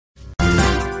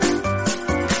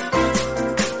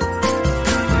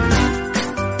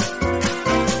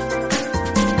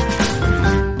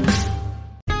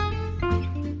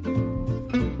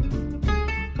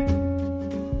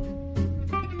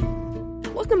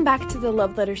Welcome back to the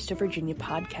Love Letters to Virginia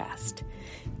podcast.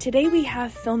 Today we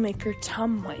have filmmaker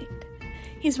Tom White.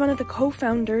 He's one of the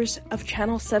co-founders of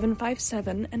Channel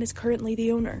 757 and is currently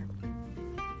the owner.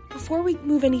 Before we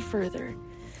move any further,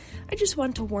 I just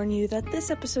want to warn you that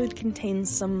this episode contains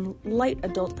some light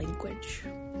adult language.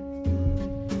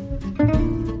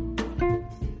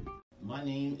 My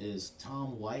name is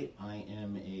Tom White. I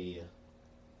am a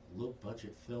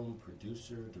low-budget film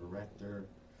producer, director.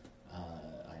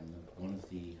 I'm one of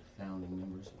the founding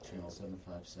members of Channel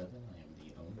 757. I am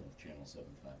the owner of Channel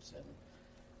 757.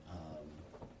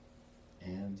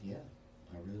 And yeah,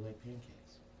 I really like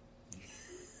pancakes.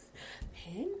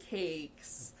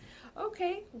 Pancakes.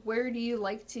 Okay, where do you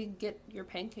like to get your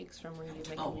pancakes from? Or are you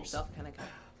make them yourself kind of guy?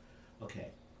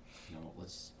 Okay,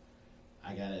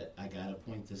 I gotta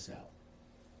point this out.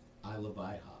 I love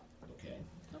IHOP, okay?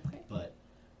 Okay. But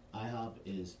IHOP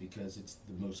is because it's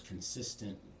the most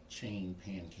consistent chain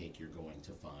pancake you're going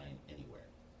to find anywhere,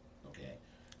 okay?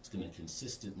 It's going to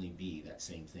consistently be that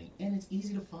same thing, and it's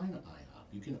easy to find at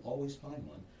IHOP. You can always find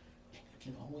one, and you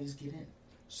can always get in.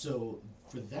 So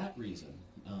for that reason,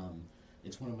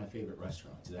 it's one of my favorite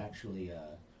restaurants. It actually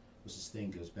was this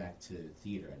thing goes back to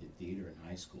theater. I did theater in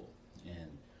high school,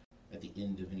 and at the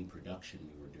end of any production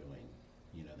we were doing,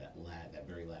 you know, that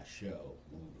very last show,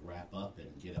 when we would wrap up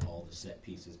and get all the set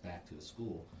pieces back to the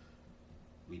school,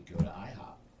 we'd go to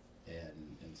IHOP.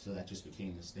 And so that just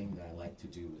became this thing that I like to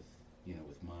do with, you know,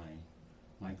 with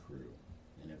my crew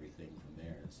and everything from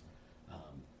there. Is,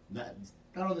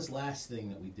 not on this last thing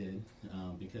that we did,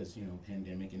 because, you know,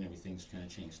 pandemic and everything's kind of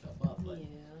changed stuff up, but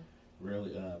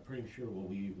really, pretty sure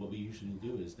what we usually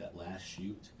do is that last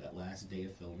shoot, that last day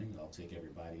of filming, I'll take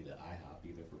everybody to IHOP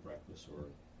either for breakfast or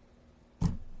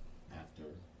after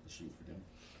the shoot for dinner.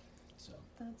 So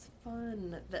that's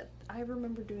fun. That I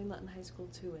remember doing that in high school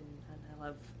too, and I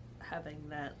love having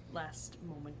that last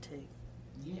moment to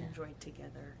enjoy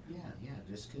together. Yeah,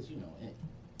 just because, you know,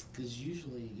 because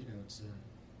usually, you know, it's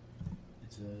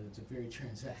a very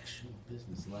transactional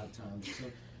business. A lot of times, so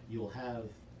you'll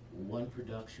have one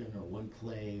production or one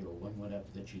play or one whatever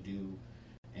that you do,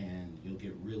 and you'll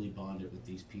get really bonded with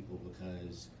these people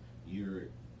because your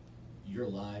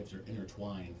lives are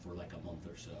intertwined for like a month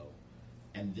or so,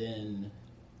 and then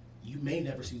you may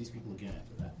never see these people again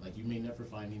after that. Like, you may never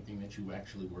find anything that you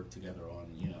actually work together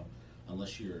on, you know,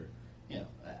 unless you're, you know,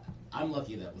 I'm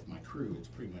lucky that with my crew, it's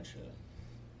pretty much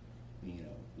you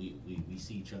know, we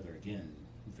see each other again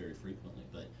very frequently,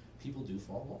 but people do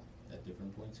fall off at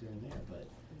different points here and there, but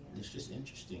it's just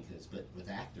interesting but with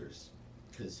actors,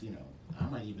 because, you know, I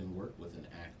might even work with an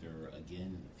actor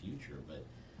again in the future, but it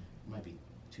might be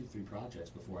 2-3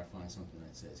 projects before I find something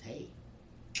that says, hey,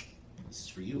 this is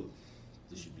for you.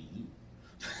 This should be you.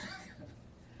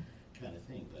 Kind of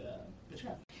thing, but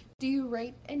yeah. Do you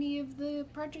write any of the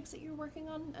projects that you're working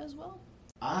on as well?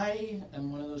 I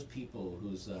am one of those people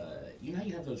who's, you know how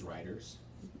you have those writers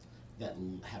that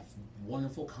have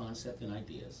wonderful concept and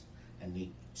ideas, and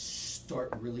they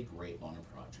start really great on a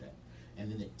project, and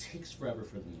then it takes forever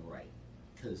for them to write,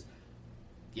 because,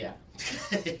 yeah,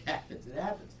 it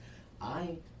happens.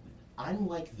 I'm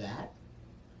like that,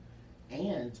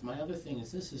 and my other thing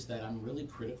is that I'm really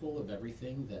critical of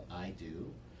everything that I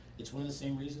do. It's one of the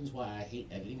same reasons why I hate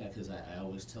editing, because I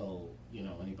always tell, you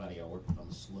know, anybody I work with, I'm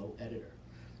a slow editor,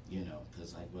 you know,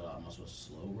 because I'm also a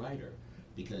slow writer,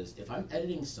 because if I'm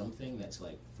editing something that's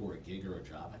like for a gig or a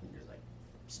job, I can just like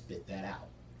spit that out,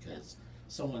 because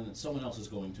someone else is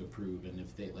going to approve, and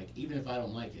if they, like, even if I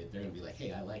don't like it, they're going to be like,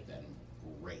 hey, I like that, and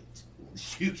great,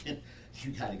 you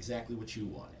got exactly what you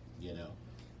wanted, you know.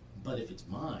 But if it's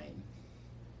mine,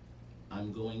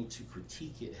 I'm going to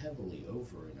critique it heavily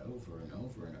over and over and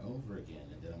over and over again,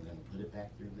 and then I'm going to put it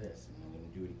back through this, and I'm going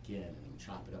to do it again, and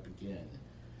chop it up again, and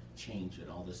change it,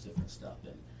 all this different stuff.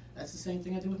 And that's the same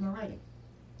thing I do with my writing.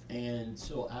 And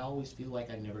so I always feel like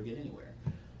I never get anywhere.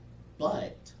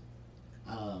 But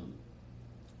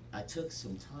I took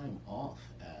some time off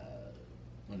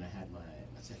when I had my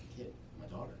second kid, my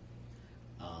daughter.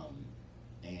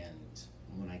 And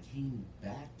when I came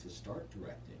back to start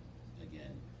directing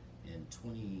again in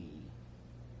 2018,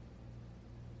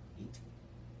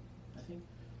 I think,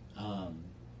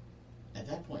 at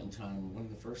that point in time, one of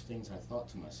the first things I thought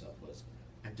to myself was,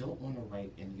 I don't want to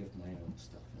write any of my own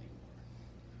stuff anymore.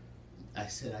 I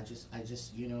said, I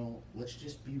just, you know, let's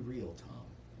just be real, Tom.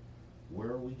 Where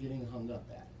are we getting hung up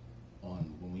at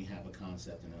on when we have a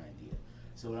concept and an idea?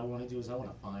 So what I want to do is I want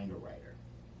to find a writer.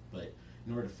 But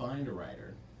in order to find a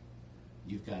writer,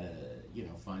 you've got to, you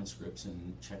know, find scripts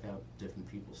and check out different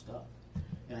people's stuff.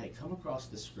 And I had come across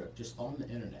this script just on the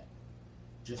internet,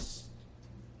 just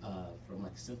from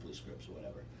like Simply Scripts or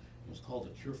whatever. was called A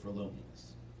Cure for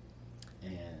Loneliness.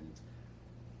 And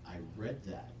I read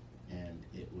that, and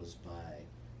it was by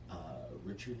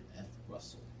Richard F.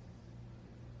 Russell.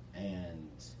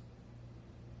 And,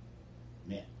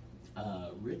 man,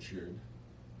 Richard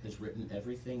has written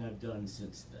everything I've done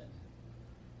since then.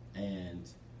 And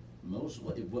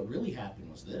what really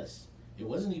happened was this. It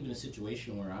wasn't even a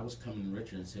situation where I was coming to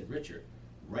Richard and said, Richard,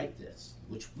 write this,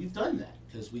 which we've done that,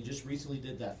 because we just recently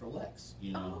did that for Lex.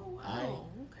 You know, oh, wow.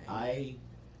 Okay. I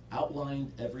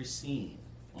outlined every scene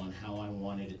on how I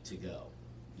wanted it to go,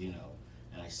 you know,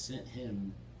 and I sent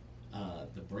him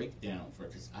the breakdown for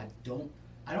it, because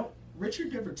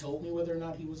Richard never told me whether or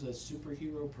not he was a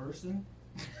superhero person,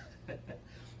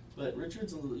 but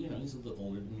Richard's he's a little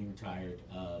older than me, retired,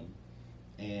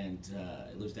 and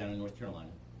lives down in North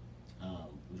Carolina,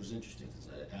 which was interesting, because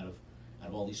out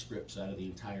of all these scripts, out of the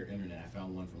entire internet, I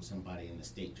found one from somebody in the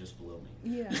state just below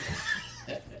me. Yeah.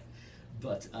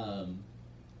 But,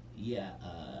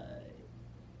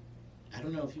 I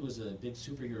don't know if he was a big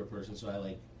superhero person, so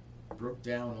I broke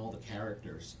down all the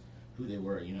characters, who they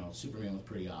were. You know, Superman was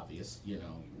pretty obvious. You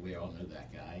know, we all know that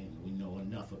guy, and we know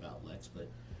enough about Lex. But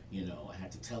you know, I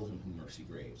had to tell him who Mercy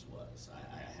Graves was.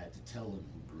 I had to tell him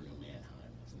who Bruno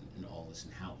Mannheim was, and all this,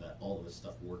 and how that all of this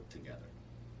stuff worked together.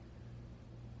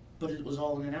 But it was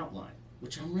all in an outline,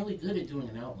 which I'm really good at doing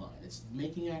an outline. It's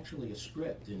making actually a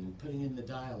script and putting in the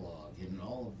dialogue and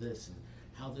all of this and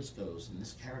how this goes and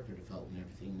this character development and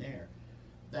everything there.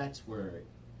 That's where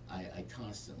I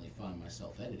constantly find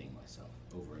myself editing myself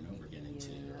over and over again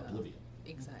into oblivion.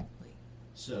 Exactly.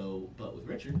 So, but with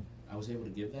Richard, I was able to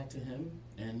give that to him,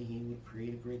 and he would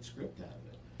create a great script out of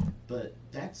it. But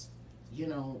that's, you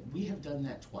know, we have done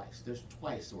that twice. There's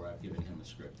twice where I've given him a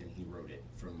script and he wrote it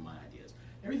from my ideas.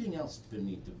 Everything else has been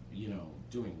me,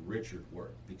 doing Richard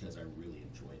work because I really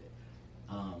enjoyed it.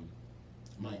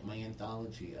 My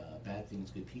anthology, Bad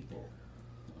Things, Good People,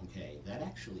 okay, that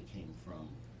actually came from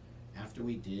after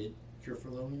we did Cure for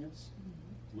Loneliness,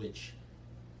 which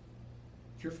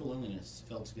Cure for Loneliness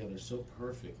fell together so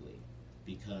perfectly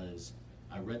because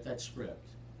I read that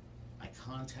script, I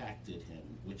contacted him,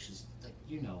 which is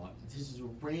this is a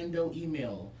rando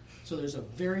email, so there's a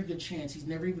very good chance he's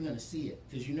never even going to see it,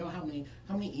 because you know how many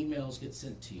emails get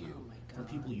sent to you from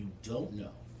people you don't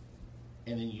know,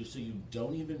 and then you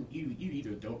don't even you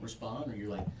either don't respond, or you're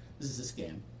like, this is a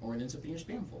scam, or it ends up in your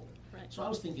spam folder. Right. So I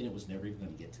was thinking it was never even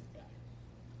going to get to the guy.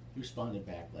 He responded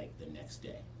back the next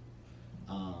day,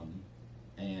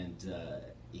 and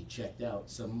he checked out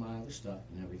some of my other stuff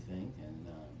and everything, and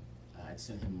I'd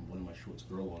sent him one of my shorts,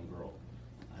 Girl on Girl.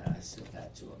 I sent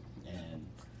that to him, and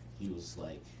he was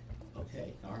like,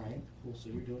 okay, all right, cool, so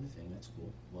you're doing a thing, that's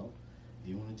cool. Well, if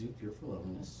you want to do Cure for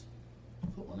Loneliness,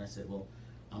 cool. And I said, well,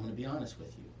 I'm going to be honest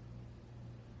with you.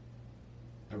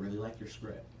 I really like your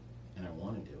script, and I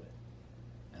want to do it,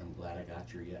 and I'm glad I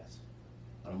got your yes.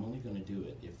 But I'm only going to do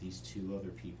it if these two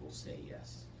other people say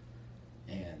yes.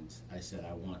 And I said,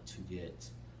 I want to get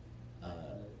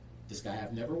this guy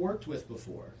I've never worked with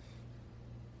before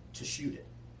to shoot it.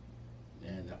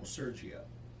 And that was Sergio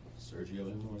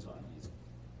in Morzano. He's the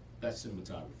best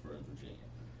cinematographer in Virginia.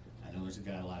 I know there's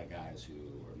a lot of guys who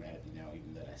are mad at me now,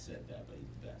 even that I said that, but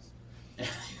he's the best.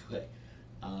 Anyway,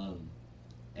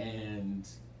 and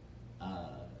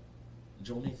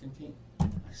Joel Nathan King.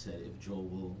 I said, if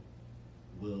Joel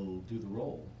will do the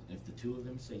role, if the two of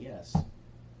them say yes,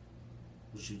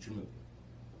 we'll shoot your movie.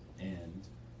 And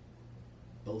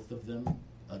both of them,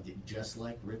 just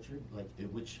like Richard,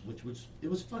 which it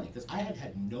was funny because I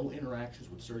had no interactions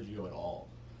with Sergio at all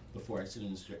before I sent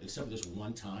in the script, except for this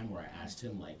one time where I asked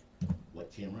him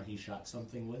what camera he shot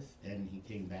something with, and he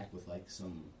came back with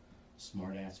some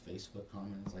smart ass Facebook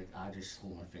comments I just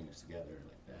hold my fingers together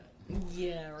like that.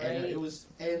 Yeah, right. And it was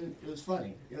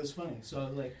funny. It was funny.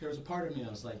 So there was a part of me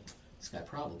that was like, this guy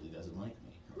probably doesn't like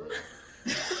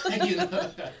me. You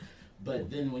know?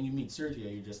 But then when you meet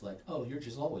Sergio, you're just like, oh, you're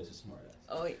just always a smart ass.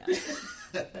 Oh yeah.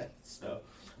 So,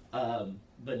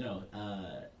 but no,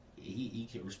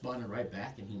 he responded right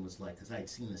back, and he was like, because I had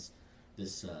seen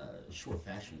this short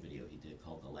fashion video he did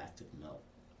called Galactic Melt,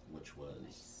 which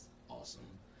was awesome,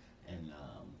 and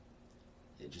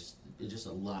it just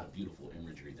a lot of beautiful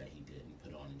imagery that he did and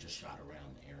put on and just shot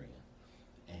around the area,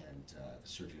 and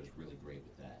Sergio's really great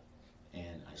with that,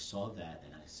 and I saw that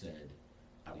and I said,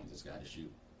 I want this guy to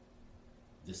shoot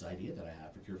this idea that I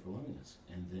have for Cure for Loneliness,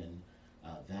 and then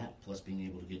that plus being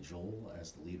able to get Joel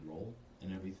as the lead role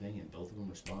and everything, and both of them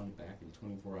responded back in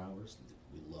 24 hours.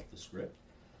 We love the script.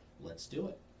 Let's do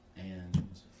it.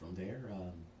 And from there,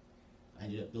 I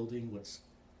ended up building what's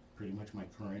pretty much my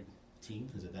current team,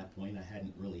 because at that point I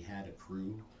hadn't really had a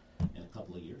crew in a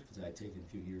couple of years because I had taken a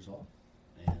few years off.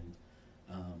 And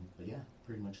but yeah,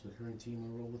 pretty much the current team I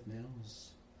roll with now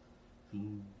is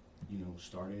who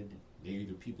started. They're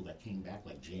either people that came back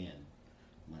like Jan,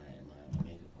 my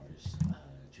makeup artist,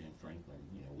 Jan Franklin.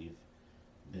 We've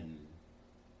been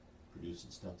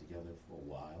producing stuff together for a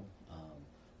while.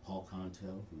 Paul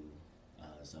Conto, who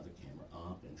is another camera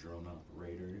op and drone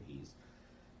operator. He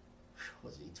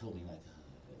told me I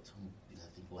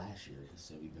think last year. He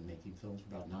said we've been making films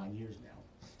for about 9 years now.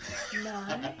 Nice.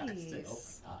 I said, oh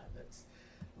my God, that's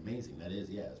amazing. That is,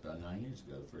 yeah, it's about 9 years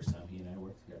ago, the first time he and I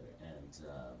worked together. And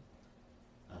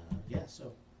yeah,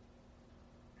 so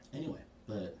anyway,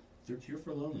 but through Cure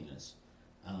for Loneliness,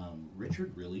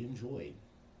 Richard really enjoyed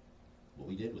what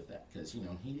we did with that because he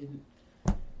didn't.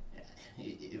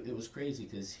 It was crazy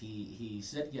because he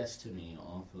said yes to me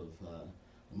off of a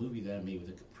movie that I made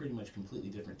with a pretty much completely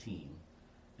different team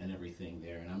and everything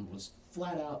there, and I was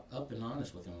flat out up and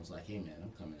honest with him. I was like, hey man,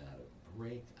 I'm coming out of a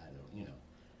break.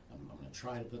 I'm going to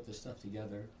try to put this stuff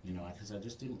together, because I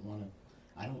just didn't want to.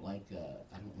 I don't like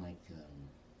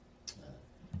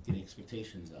getting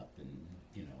expectations up and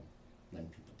letting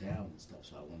people down and stuff.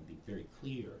 So I want to be very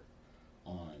clear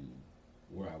on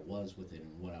where I was with it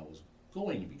and what I was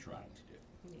going to be trying to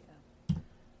do. Yeah.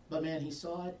 But man, he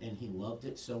saw it and he loved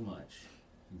it so much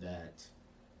that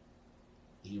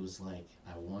he was like,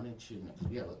 I wanted you to know,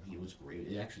 because it was great.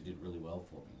 It actually did really well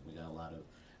for me. We got a lot of.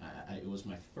 It was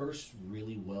my first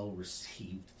really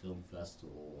well-received film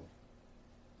festival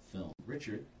film.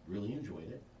 Richard really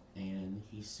enjoyed it, and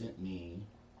he sent me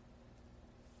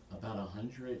about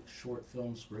 100 short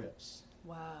film scripts.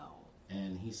 Wow.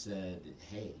 And he said,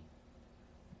 hey,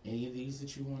 any of these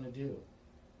that you want to do,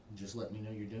 just let me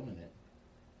know you're doing it,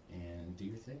 and do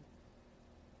your thing.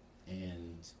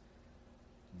 And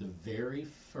the very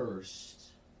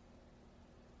first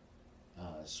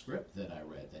script that I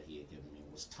read that he had given me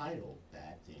was titled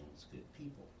Bad Things, Good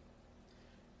People.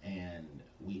 And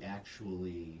we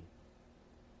actually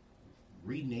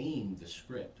renamed the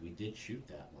script. We did shoot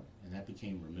that one, and that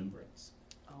became Remembrance.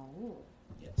 Oh.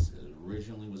 Yes, it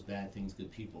originally was Bad Things,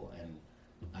 Good People, and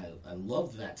I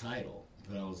loved that title,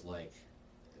 but I was like,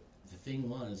 the thing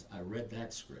was, I read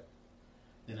that script.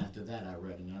 Then after that, I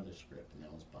read another script, and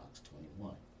that was Box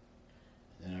 21.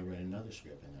 Then I read another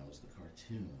script, and that was the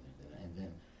cartoon. And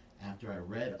then after I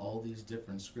read all these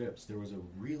different scripts, there was a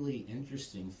really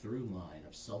interesting through line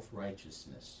of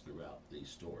self-righteousness throughout these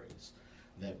stories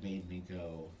that made me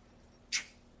go,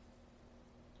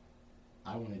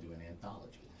 I want to do an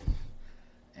anthology.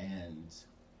 And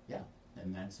yeah,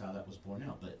 and that's how that was born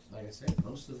out. But like I said,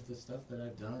 most of the stuff that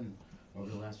I've done over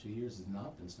the last few years has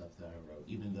not been stuff that I wrote,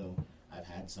 even though I've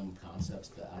had some concepts,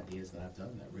 the ideas that I've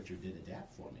done that Richard did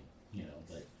adapt for me,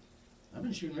 but I've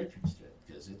been shooting Richard's shit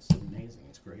because it's amazing.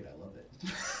 It's great. I love it.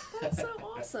 That's so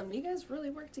awesome. You guys really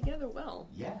work together well.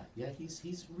 Yeah.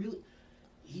 He's really,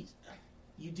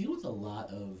 you deal with a lot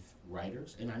of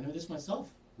writers, and I know this myself,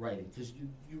 writing, because you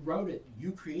wrote it,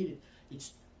 you created,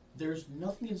 there's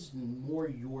nothing is more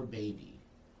your baby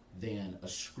than a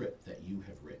script that you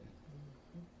have written.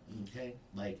 Okay?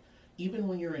 Like, even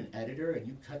when you're an editor and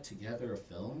you cut together a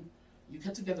film, you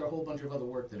cut together a whole bunch of other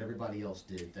work that everybody else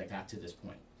did that got to this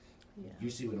point. Yeah. You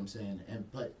see what I'm saying?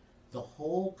 But the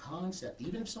whole concept,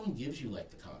 even if someone gives you like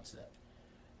the concept,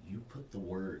 you put the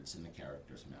words in the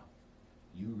character's mouth.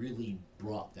 You really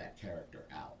brought that character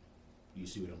out. You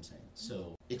see what I'm saying?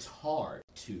 So it's hard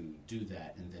to do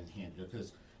that and then hand it,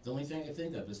 because the only thing I can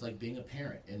think of is like being a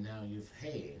parent, and now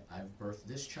I've birthed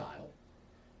this child,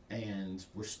 and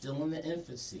we're still in the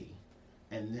infancy,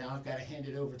 and now I've got to hand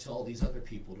it over to all these other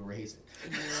people to raise it.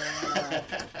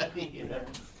 Yeah.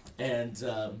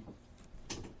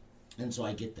 And so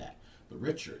I get that. But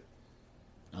Richard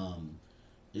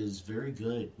is very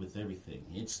good with everything.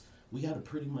 We got to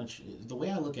pretty much, the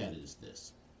way I look at it is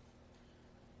this.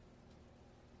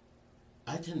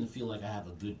 I tend to feel like I have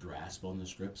a good grasp on the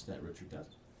scripts that Richard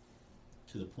does,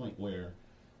 to the point where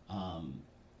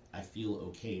I feel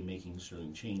okay making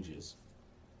certain changes.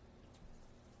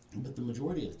 But the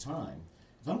majority of the time,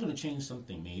 if I'm going to change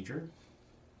something major,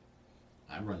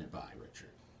 I run it by Richard.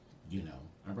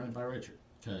 I run it by Richard,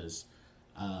 because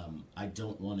I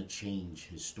don't want to change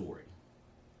his story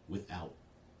without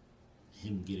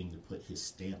him getting to put his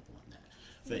stamp on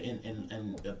that.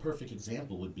 And a perfect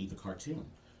example would be the cartoon.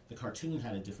 The cartoon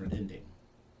had a different ending,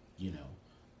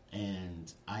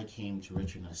 and I came to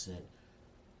Richard and I said,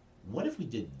 what if we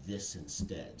did this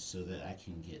instead so that I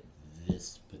can get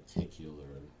this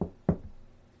particular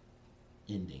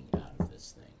ending out of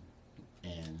this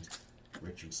thing? And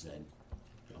Richard said,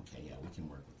 okay, yeah, we can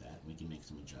work with that. We can make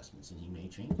some adjustments, and he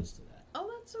made changes to that. Oh,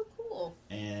 that's that's so cool.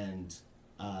 And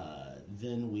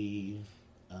then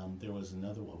there was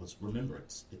another one, was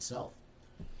Remembrance itself.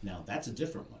 Now, that's a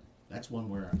different one. That's one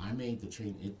where I made the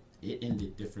change. It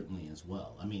ended differently as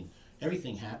well. I mean,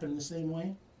 everything happened the same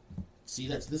way. See,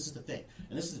 this is the thing.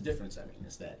 And this is the difference, I mean,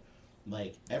 is that,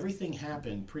 like, everything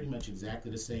happened pretty much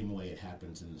exactly the same way it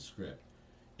happens in the script,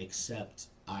 except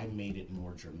I made it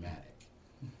more dramatic.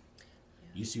 Yeah.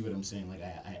 You see what I'm saying? Like,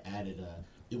 I added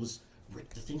it was,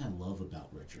 the thing I love about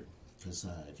Richard, because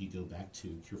if you go back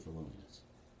to Cure for Loneliness,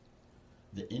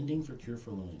 the ending for Cure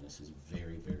for Loneliness is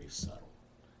very, very subtle.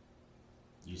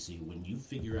 You see, when you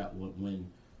figure out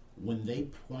when they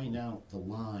point out the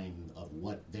line of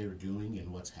what they're doing and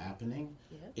what's happening,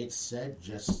 it's said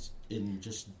just in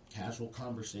just casual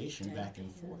conversation back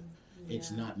and forth. Yeah.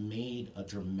 It's not made a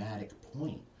dramatic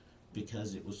point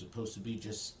because it was supposed to be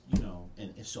just,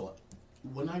 and so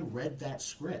when I read that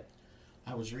script,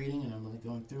 I was reading and I'm like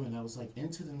going through and I was like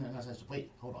into the, and I was like, wait,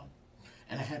 hold on.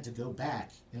 And I had to go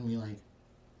back and be like,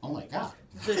 oh my God.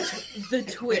 The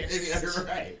twist.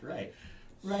 Yeah,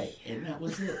 right. And that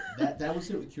was it. That was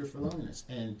it with Cure for Loneliness.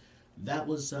 And that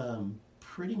was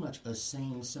pretty much a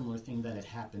similar thing that had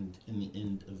happened in the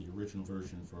end of the original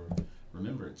version for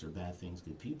Remembrance or Bad Things,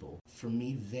 Good People. For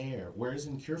me there, whereas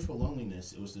in Cure for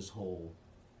Loneliness, it was this whole,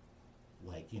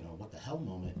 like, what the hell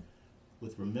moment.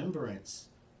 With Remembrance,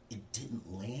 it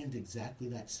didn't land exactly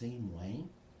that same way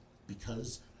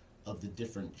because of the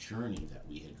different journey that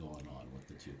we had going on with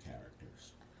the two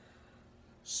characters.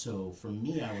 So for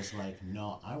me, I was like,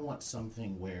 no, I want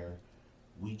something where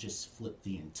we just flip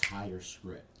the entire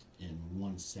script in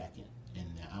 1 second. And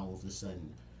now all of a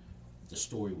sudden, the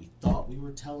story we thought we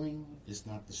were telling is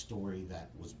not the story that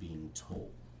was being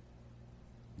told.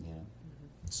 Yeah.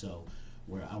 Mm-hmm. So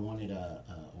where I wanted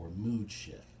or mood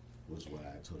shift was what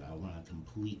I told. I want a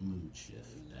complete mood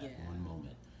shift at one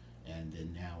moment. And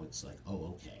then now it's like,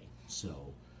 oh, okay.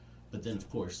 So, but then of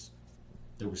course,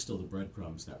 there were still the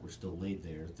breadcrumbs that were still laid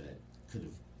there that could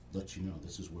have let you know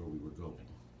this is where we were going.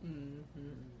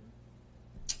 Mm-hmm.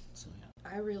 So,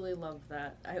 yeah. I really love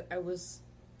that.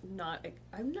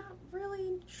 I'm not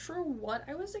really sure what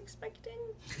I was expecting.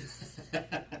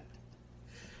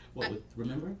 With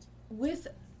Remembrance? With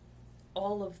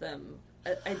all of them.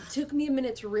 It took me a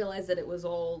minute to realize that it was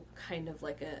all kind of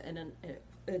like an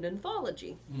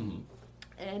anthology. Mm-hmm.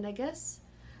 And I guess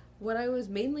what I was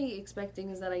mainly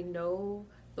expecting is that I know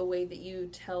the way that you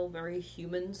tell very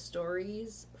human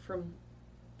stories from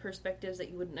perspectives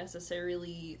that you wouldn't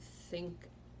necessarily think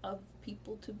of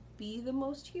people to be the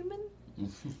most human.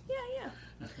 Yeah.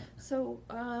 So,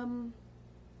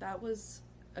 that was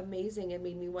amazing. It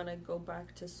made me want to go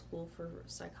back to school for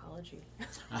psychology.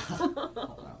 Oh,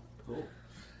 wow. Cool.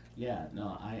 Yeah,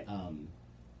 no,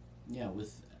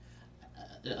 with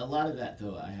a lot of that,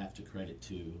 though, I have to credit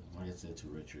to, like I said, to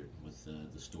Richard with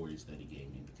the stories that he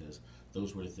gave me, because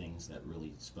those were the things that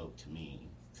really spoke to me,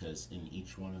 because in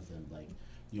each one of them, like,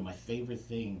 my favorite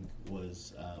thing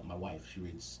was my wife. She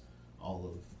reads all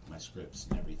of my scripts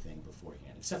and everything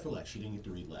beforehand, except for Lex. She didn't get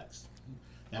to read Lex.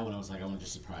 That one I was like, I want to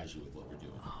just surprise you with what we're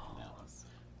doing on that one.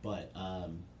 But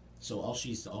so all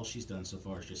she's done so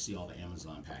far is just see all the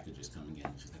Amazon packages coming in.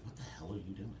 She's like, what the hell are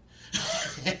you doing?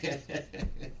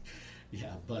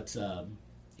 But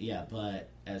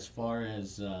as far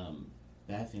as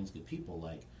Bad Things, Good People,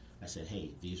 like I said,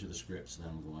 hey, these are the scripts that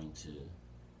I'm going to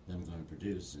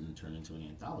produce and turn into an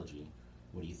anthology.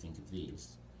 What do you think of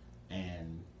these?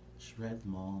 And she read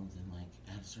them all, and then, like,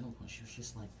 at a certain point, she was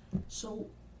just like, so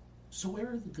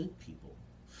where are the good people?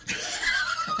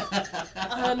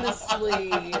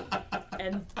 Honestly,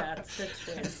 and that's the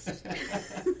twist.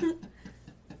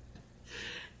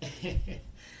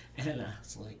 And I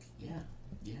was like, yeah,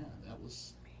 that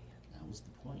was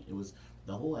the point. It was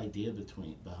the whole idea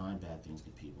behind Bad Things,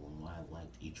 Good People, and why I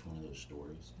liked each one of those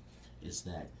stories is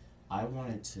that I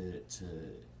wanted to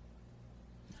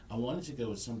go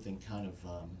with something kind of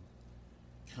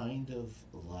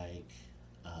like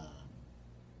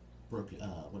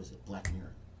Black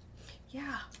Mirror.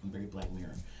 Yeah. I'm very Black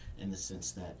Mirror in the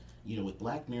sense that, with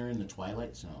Black Mirror and the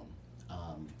Twilight Zone,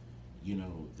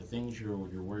 the things you're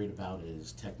worried about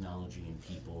is technology and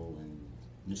people and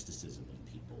mysticism in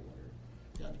people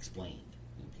or unexplained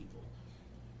in people.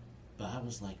 But I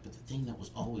was like, but the thing that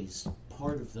was always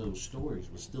part of those stories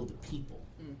was still the people,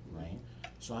 right?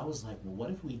 So I was like, well, what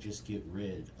if we just get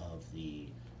rid of the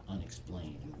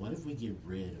unexplained? And what if we get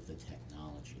rid of the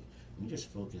technology? We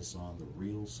just focus on the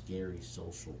real scary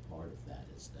social part of that,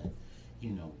 is that,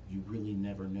 you really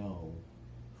never know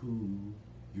who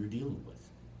you're dealing with.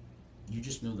 You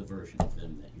just know the version of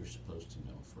them that you're supposed to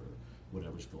know for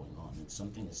whatever's going on. And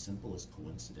something as simple as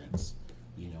coincidence,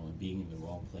 and being in the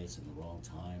wrong place in the wrong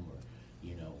time, or,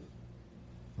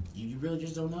 you really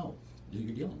just don't know who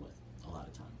you're dealing with a lot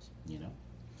of times.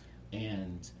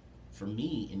 And for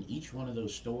me, in each one of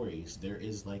those stories, there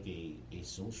is like a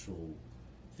social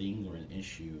thing or an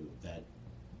issue that,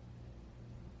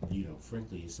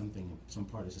 frankly, is some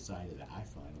part of society that I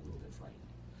find a little bit frightening.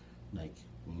 Like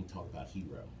when we talk about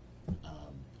Hero,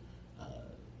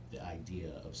 the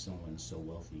idea of someone so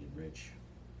wealthy and rich,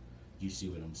 you see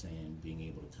what I'm saying, being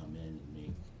able to come in and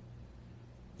make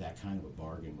that kind of a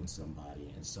bargain with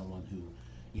somebody, and someone who,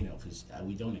 because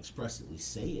we don't expressly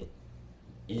say it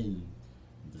in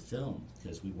the film,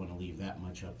 because we want to leave that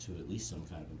much up to at least some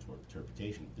kind of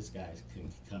interpretation. This guy can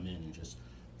come in and just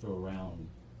throw around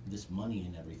this money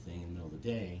and everything in the middle of the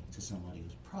day to somebody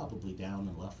who's probably down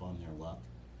and left on their luck,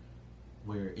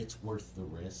 where it's worth the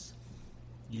risk.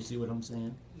 You see what I'm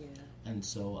saying? Yeah. And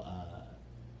so,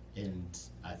 and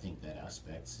I think that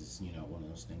aspect is, one of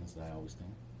those things that I always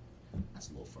think, that's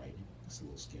a little frightening. That's a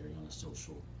little scary on a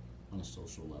social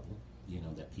level,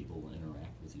 that people will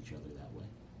interact with each other that way.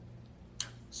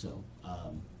 So,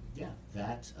 the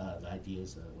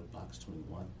ideas with Box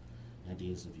 21,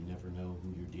 ideas of you never know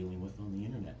who you're dealing with on the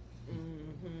internet.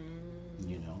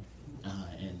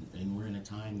 And we're in a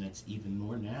time that's even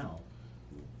more now.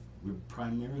 We're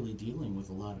primarily dealing with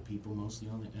a lot of people mostly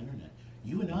on the internet.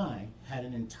 You and I had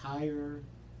an entire,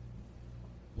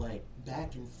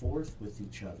 back and forth with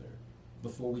each other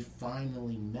before we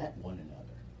finally met one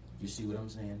another. You see what I'm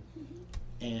saying? Mm-hmm.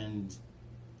 And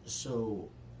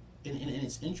so, and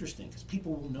it's interesting because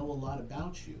people will know a lot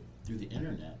about you through the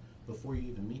internet before you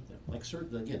even meet them. Like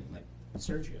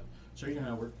Sergio. Sergio and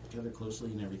I work together closely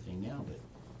and everything now, but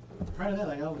prior to that,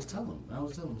 I always tell him,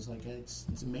 it's like,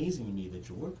 it's amazing to me that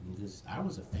you're working, because I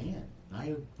was a fan.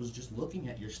 I was just looking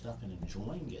at your stuff and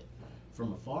enjoying it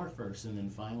from afar first, and then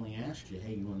finally asked you,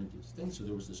 hey, you want to do this thing? So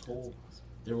there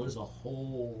was a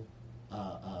whole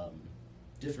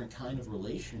different kind of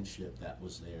relationship that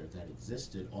was there, that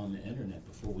existed on the internet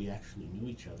before we actually knew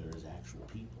each other as actual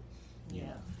people.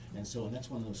 Yeah. And that's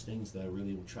one of those things that I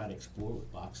really would try to explore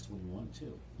with Box 21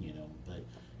 too, but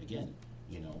again,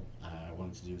 I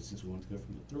wanted to do it, since we wanted to go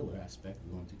from the thriller aspect,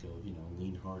 we wanted to go,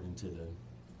 lean hard into the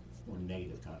more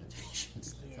negative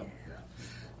connotations that come around.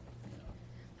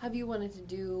 Have you wanted to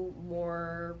do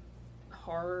more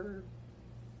horror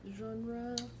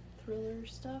genre thriller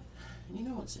stuff?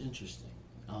 It's interesting.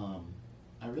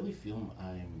 I really feel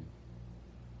I'm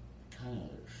kind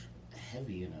of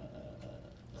heavy in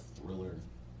a thriller,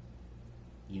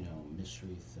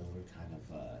 mystery thriller kind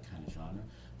of genre.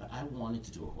 But I wanted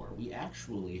to do a horror. We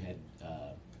actually had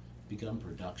begun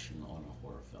production on a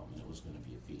horror film, and it was going to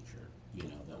be a feature,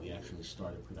 that we actually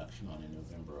started production on in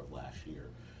November of last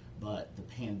year. But the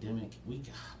pandemic, we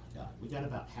got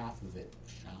about half of it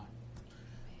shot.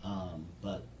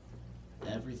 But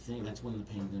everything, that's when the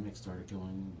pandemic started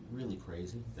going really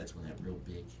crazy. That's when that real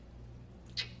big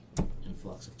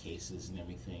influx of cases and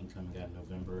everything coming out in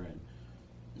November,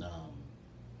 and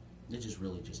it just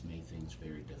really made things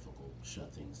very difficult,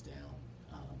 shut things down,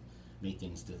 made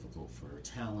things difficult for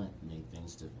talent, made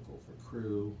things difficult for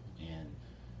crew, and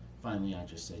finally I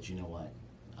just said, you know what,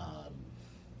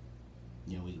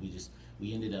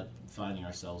 we ended up finding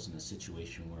ourselves in a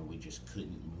situation where we just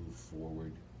couldn't move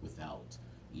forward without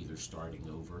either starting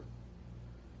over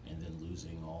and then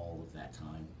losing all of that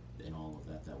time and all of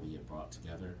that we had brought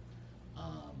together,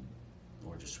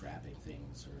 or just scrapping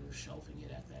things or shelving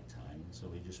it at that time. And so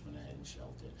we just went ahead and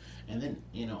shelved it. And then,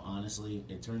 honestly,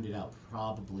 it turned out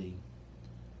probably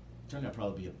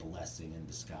be a blessing in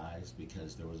disguise,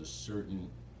 because there was a certain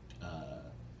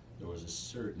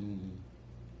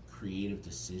creative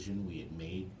decision we had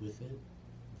made with it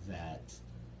that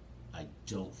I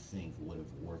don't think would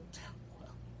have worked out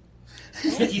well.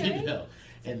 Okay.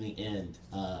 In the end,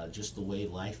 just the way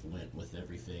life went with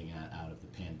everything out of the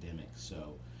pandemic.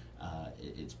 So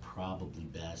it's probably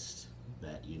best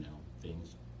that,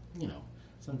 things,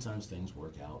 sometimes things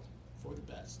work out for the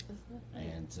best.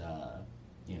 And,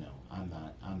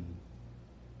 I'm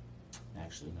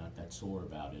actually not that sore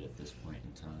about it at this point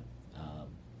in time.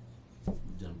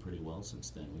 We've done pretty well since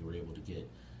then. We were able to get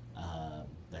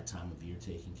that time of year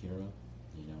taken care of,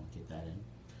 get that in,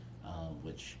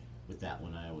 which with that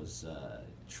one I was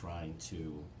trying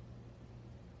to,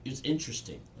 it's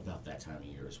interesting about that time of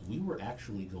year is we were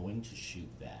actually going to shoot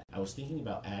that. I was thinking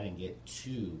about adding it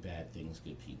to Bad Things,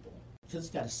 Good People, because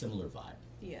it's got a similar vibe.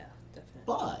 Yeah, definitely.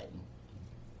 But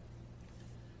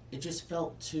it just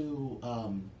felt too,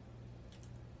 I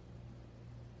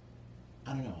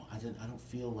don't know, I don't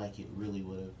feel like it really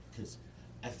would have, because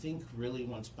I think really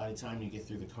once, by the time you get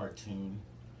through the cartoon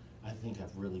I think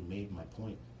I've really made my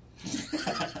point.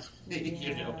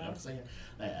 You know what I'm saying?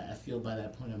 I feel by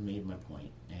that point I've made my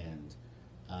point, and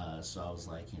so I was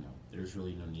like, there's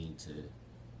really no need to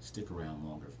stick around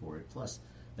longer for it. Plus,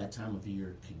 that time of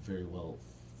year could very well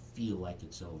feel like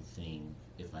its own thing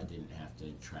if I didn't have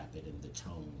to trap it in the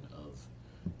tone of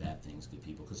bad things, good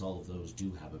people, because all of those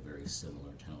do have a very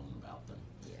similar tone about them.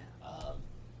 Yeah.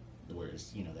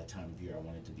 Whereas, that time of year I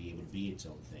wanted to be able to be its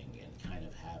own thing and kind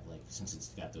of have, like, since it's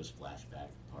got those flashback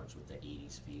parts with the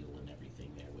 80s feel and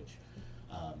everything there, which,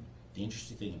 the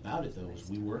interesting thing about it, though, is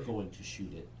we were going to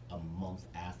shoot it a month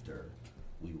after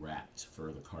we wrapped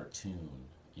for the cartoon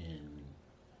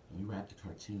we wrapped the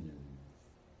cartoon in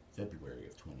February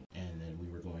of 20, and then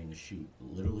we were going to shoot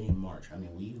literally in March. I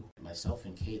mean, myself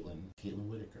and Caitlin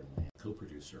Whitaker, my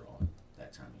co-producer on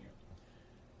that time of year,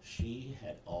 she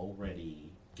had already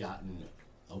gotten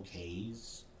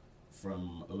okays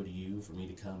from ODU for me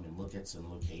to come and look at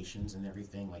some locations and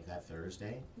everything like that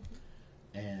Thursday.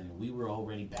 And we were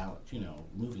already balanced,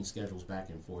 moving schedules back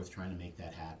and forth, trying to make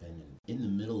that happen. And in the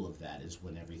middle of that is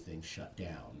when everything shut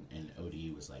down, and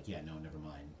ODU was like, yeah, no, never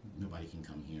mind. Nobody can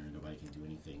come here. Nobody can do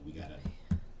anything. We got to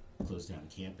close down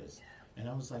the campus. And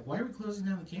I was like, why are we closing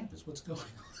down the campus? What's going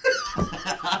on?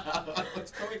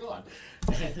 What's going on?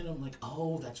 And then I'm like,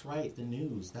 oh, that's right, the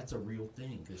news. That's a real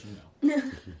thing, because,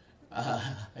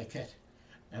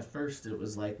 at first it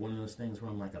was like one of those things where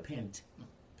I'm like, I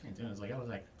was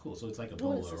like, cool, so it's like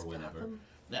Ebola or whatever.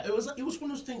 It was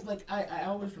one of those things, like, I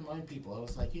always remind people, I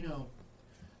was like,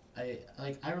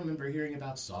 I remember hearing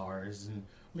about SARS and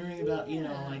hearing about,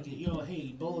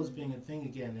 hey, Ebola's being a thing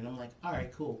again, and I'm like, all right,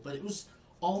 cool. But it was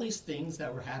all these things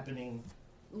that were happening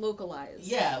localized.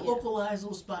 Yeah, localized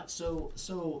little spots.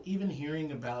 So even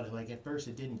hearing about it, like, at first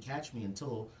it didn't catch me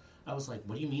until I was like,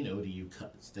 what do you mean ODU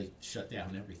they shut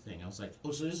down everything? I was like,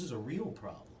 oh, so this is a real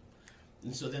problem.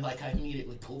 And so then, like, I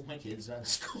immediately pulled my kids out of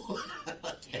school.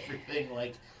 Everything,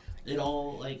 the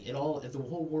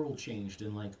whole world changed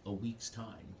in, like, a week's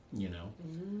time,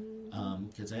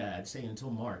 Because I'd say until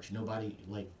March, nobody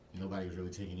was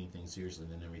really taking anything seriously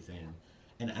and everything.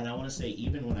 And I want to say,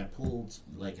 even when I pulled,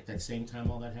 like, at that same time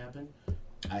all that happened,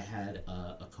 I had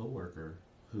a coworker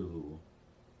who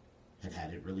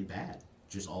had it really bad.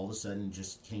 Just all of a sudden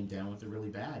just came down with it really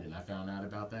bad. And I found out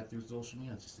about that through social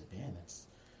media. I just said, man, that's...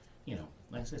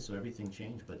 like I said, so everything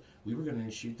changed. But we were going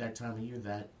to shoot that time of year,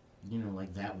 that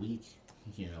week,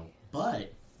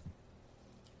 But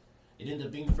it ended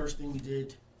up being the first thing we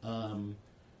did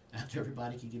after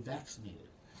everybody could get vaccinated.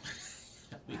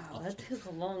 Wow, that took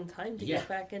a long time to get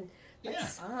back in. That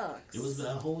sucks. It was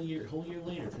a whole year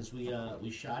later, because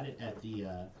we shot it at the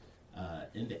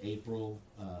end of April,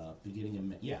 beginning of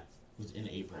May. Yeah, it was in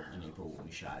April. In April when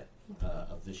we shot it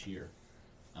of this year.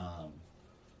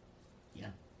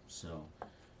 So,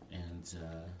 and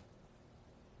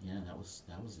that was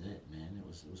it, man. It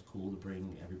was cool to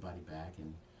bring everybody back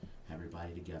and have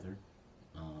everybody together,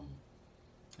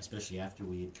 especially after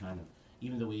we had kind of,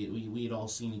 even though we had all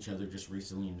seen each other just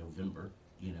recently in November,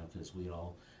 because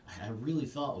I really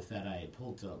thought with that I had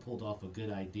pulled off a good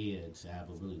idea to have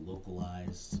a really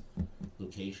localized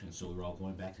location, so we were all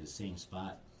going back to the same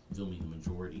spot, filming the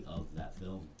majority of that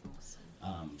film.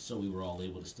 Awesome. So we were all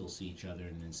able to still see each other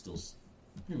and then still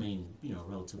remain,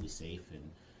 relatively safe,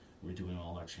 and we're doing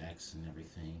all our checks and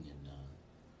everything, and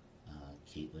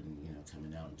Caitlin,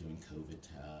 coming out and doing COVID,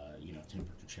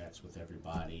 temperature checks with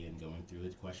everybody and going through a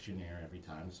questionnaire every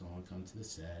time someone would come to the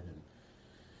set,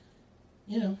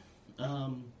 and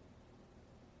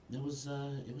it was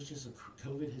just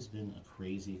COVID has been a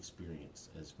crazy experience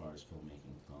as far as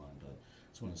filmmaking's gone, but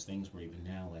it's one of those things where even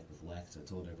now, like with Lex, I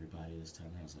told everybody this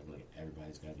time, I was like,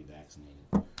 everybody's got to be vaccinated.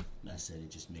 And I said it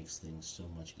just makes things so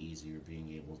much easier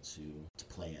being able to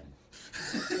plan.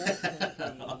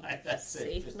 That's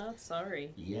safe, just, not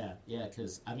sorry. Yeah,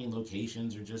 because,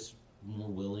 locations are just more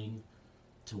willing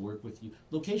to work with you.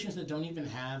 Locations that don't even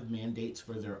have mandates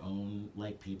for their own,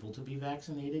 people to be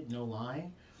vaccinated, no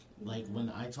lie. Like, when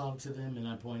I talk to them and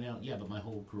I point out, yeah, but my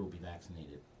whole crew will be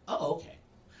vaccinated. Oh, okay.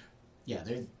 Yeah,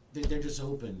 they're just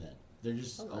open then. They're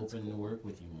just open to work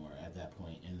with you more at that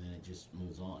point, and then it just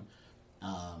moves on.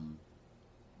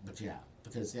 But yeah,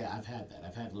 because I've had that.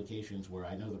 I've had locations where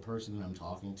I know the person that I'm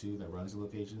talking to that runs the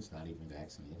location's not even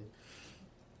vaccinated,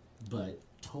 but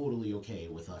totally okay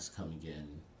with us coming in,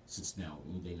 since now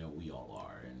they know we all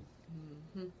are.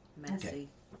 And messy. Okay.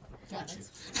 Gotcha.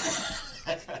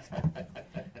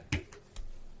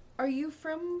 Are you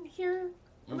from here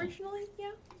originally?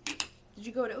 Yeah. Did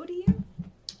you go to ODU?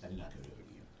 I did not go to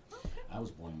ODU. Okay. I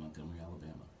was born in Montgomery,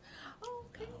 Alabama. Oh,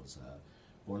 okay. I was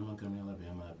born in Montgomery,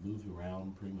 Alabama. I moved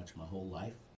around pretty much my whole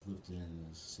life. Lived in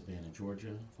Savannah,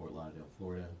 Georgia, Fort Lauderdale,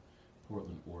 Florida,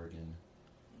 Portland, Oregon,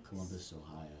 Columbus,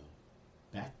 Ohio,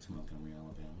 back to Montgomery,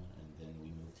 Alabama, and then we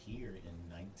moved here in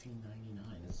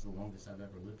 1999. It's the longest I've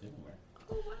ever lived anywhere.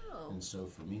 Oh, wow. And so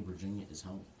for me, Virginia is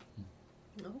home.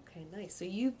 Okay, nice. So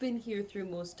you've been here through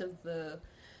most of the...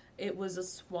 It was a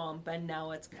swamp, and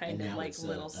now it's kind of like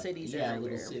little cities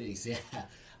everywhere. Yeah, little cities, yeah.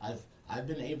 I've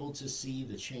been able to see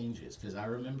the changes, because I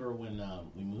remember when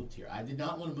we moved here. I did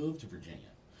not want to move to Virginia.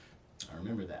 I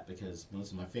remember that, because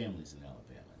most of my family's in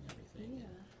Alabama and everything. Yeah.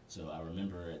 And so I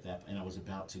remember at that, and I was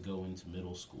about to go into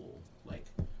middle school. Like,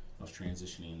 I was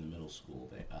transitioning in the middle school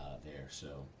there.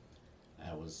 So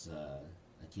I was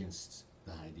against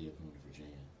the idea of moving to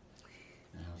Virginia.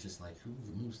 And I was just like, who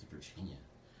moves to Virginia?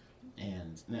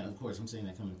 And now, of course, I'm saying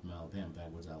that coming from Alabama,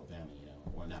 backwoods Alabama,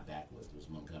 or not backwoods, it was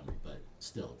Montgomery, but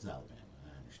still, it's Alabama,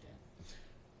 I understand.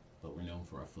 But we're known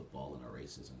for our football and our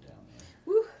racism down there.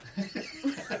 Woo!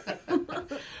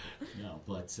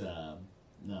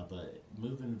 No, but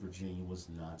moving to Virginia was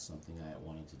not something I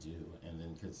wanted to do. And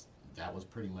then, because that was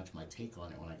pretty much my take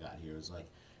on it when I got here. It was like,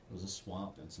 it was a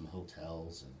swamp and some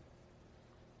hotels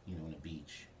and, and a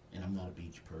beach. And I'm not a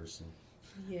beach person.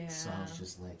 Yeah. So I was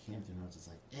just like, Hampton Roads is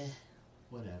like,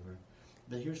 whatever.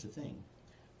 But here's the thing.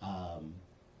 I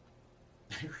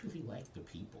really like the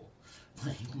people.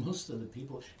 Like, most of the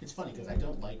people, it's funny because I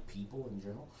don't like people in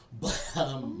general, but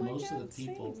most of the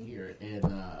people here, and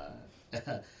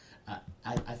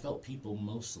I felt people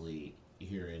mostly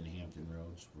here in Hampton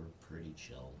Roads were pretty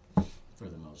chill for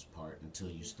the most part until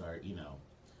you start getting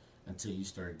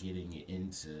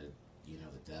into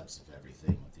the depths of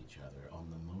everything with each other. On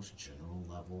the most general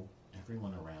level,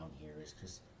 everyone around here is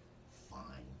just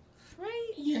fine.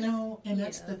 Right. And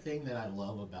that's the thing that I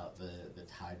love about the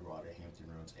Tidewater,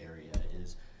 Hampton Roads area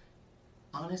is,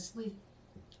 honestly,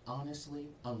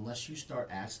 unless you start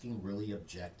asking really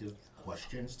objective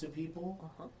questions to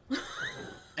people,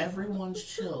 everyone's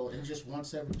chill and just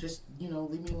wants leave me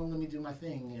alone, let me do my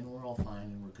thing, and we're all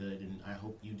fine and we're good, and I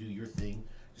hope you do your thing.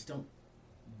 Just don't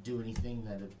do anything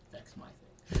that affects my thing.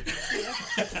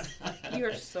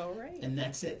 You're so right. And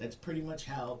that's it. That's pretty much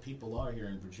how people are here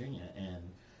in Virginia,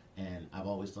 and I've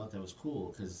always thought that was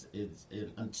cool, because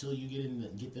until you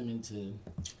get them into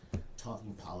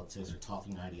talking politics or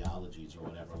talking ideologies or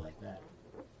whatever like that,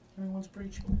 everyone's pretty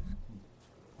chill,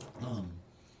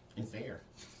 and fair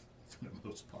for the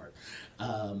most part.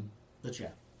 But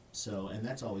yeah, so, and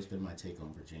that's always been my take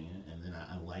on Virginia. And then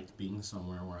I liked being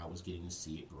somewhere where I was getting to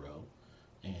see it grow,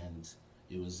 and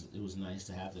it was nice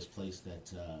to have this place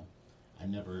that I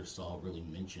never saw really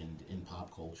mentioned in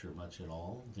pop culture much at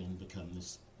all, then become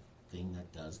this thing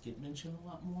that does get mentioned a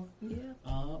lot more. Yeah.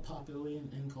 Popularly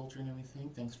in culture and everything.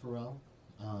 Thanks, Pharrell.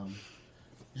 Come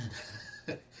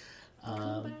back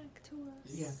to us.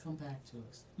 Yeah, come back to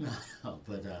us. No,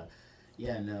 but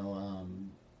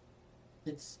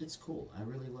it's cool. I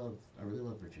really love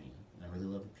Virginia. I really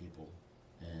love the people,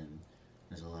 and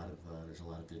there's a lot of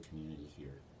good community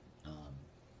here.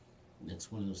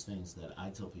 It's one of those things that I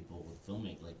tell people with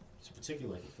filmmaking, like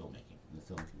particularly like with filmmaking in the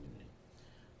film community.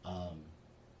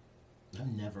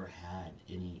 I've never had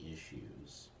any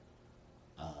issues.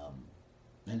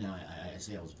 And now I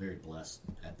say I was very blessed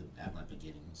at my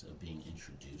beginnings of being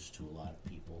introduced to a lot of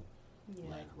people,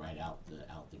 like right out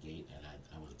the gate, and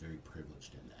I was very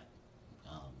privileged in that.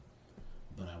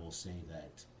 But I will say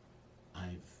that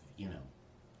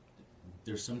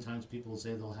there's sometimes people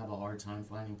say they'll have a hard time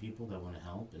finding people that want to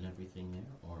help and everything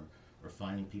there, or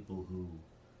finding people who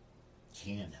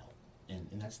can help, and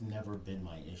that's never been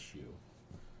my issue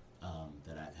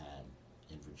that I've had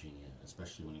in Virginia,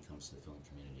 especially when it comes to the film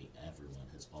community. Everyone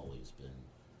has always been,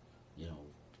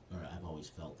 or I've always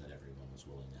felt that everyone was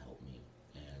willing to help me,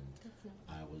 and Definitely.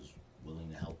 I was willing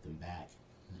to help them back,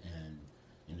 and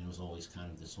it was always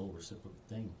kind of this whole reciprocal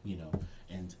thing,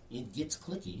 and it gets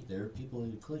cliquey. There are people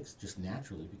who clicks just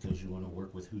naturally because you want to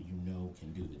work with who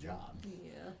can do the job.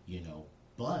 Yeah.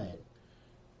 But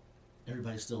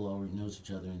everybody still already knows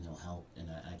each other and they'll help, and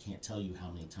I can't tell you how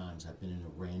many times I've been in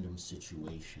a random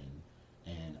situation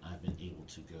and I've been able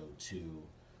to go to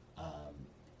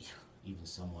even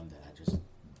someone that I've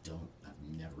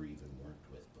never even worked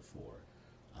with before.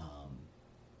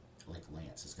 Like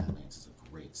Lance. This guy Lance is a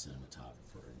great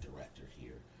cinematographer and director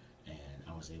here, and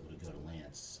I was able to go to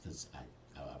Lance because I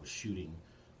was shooting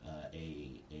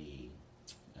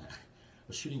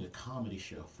a comedy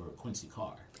show for Quincy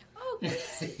Carr. Oh,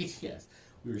 Quincy. Yes,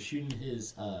 we were shooting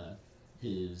his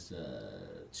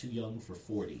Too Young for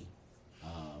 40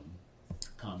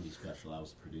 comedy special. I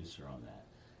was the producer on that,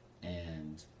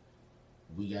 and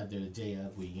we got there the day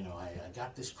of. I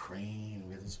got this crane.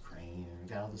 We got this crane. And we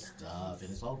got all this stuff, and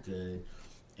it's all good.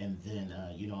 And then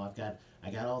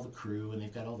I got all the crew, and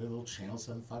they've got all their little Channel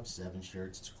 757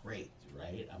 shirts. It's great,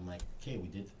 right? I'm like, okay, we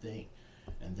did the thing,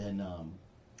 and then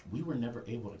we were never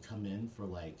able to come in for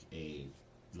a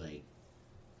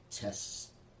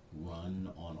test run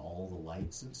on all the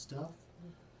lights and stuff.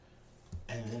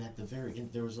 And then at the very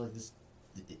end, there was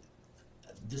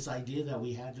this idea that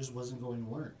we had just wasn't going to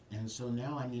work. And so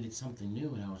now I needed something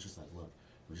new, and I was just like, look,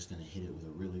 we're just going to hit it with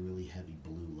a really, really heavy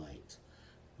blue light,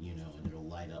 and it'll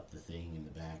light up the thing in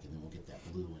the back, and then we'll get that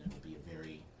blue, and it'll be a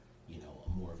very,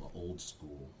 more of an old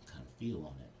school kind of feel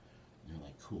on it. And they're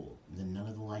like, cool. And then none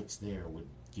of the lights there would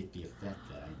get the effect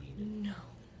that I needed. No.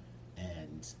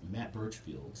 And Matt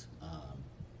Birchfield,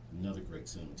 another great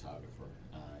cinematographer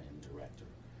and director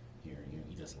here,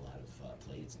 he does a lot of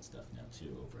plays and stuff now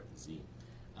too over at the Z.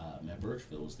 Matt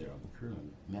Birchfield was there on the crew,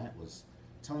 and Matt was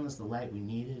telling us the light we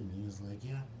needed, and he was like,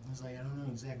 yeah. I was like, I don't know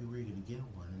exactly where you're going to get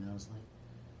one. And I was like,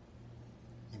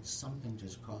 and something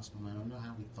just crossed my mind. I don't know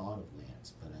how we thought of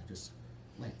Lance, but I just,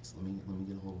 Lance, let me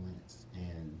get a hold of Lance.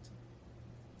 And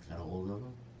got a hold of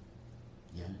him.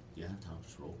 Yeah, Tom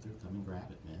just rolled through, come and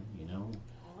grab it, man,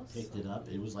 Awesome. Picked it up.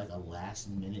 It was like a last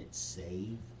minute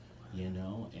save,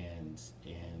 and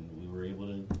we were able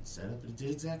to set up, and it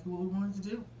did exactly what we wanted to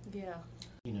do. Yeah.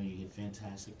 You get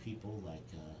fantastic people like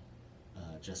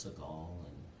Jessica Gall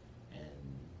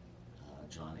and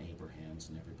John Abrahams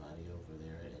and everybody over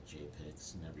there at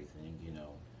JPix and everything,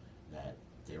 that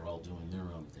they're all doing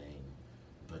their own thing.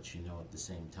 But, at the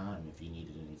same time, if you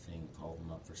needed anything, call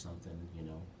them up for something,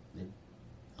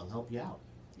 I'll help you out.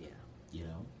 Yeah.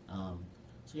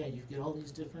 So yeah, you get all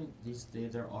these different,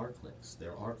 there are clicks,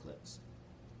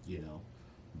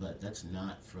 but that's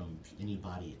not from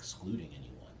anybody excluding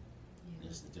anyone. Yeah.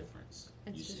 Is the difference.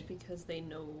 It's just because they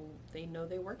know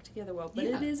they work together well, but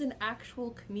Yeah. it is an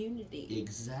actual community.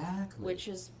 Exactly. Which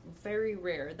is very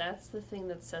rare. That's the thing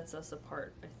that sets us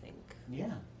apart, I think.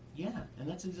 Yeah, and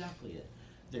that's exactly it.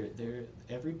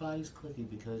 Everybody's clicky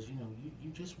because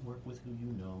you just work with who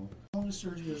you know. As long as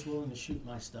Sergio is willing to shoot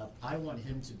my stuff, I want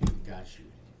him to be the guy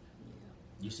shooting it.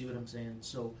 Yeah. You see what I'm saying?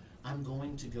 So I'm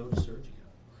going to go to Sergio.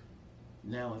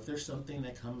 Now, if there's something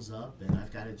that comes up and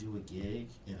I've got to do a gig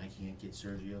and I can't get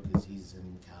Sergio because he's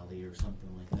in Cali or something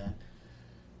like that,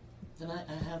 then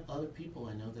I have other people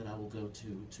I know that I will go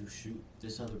to shoot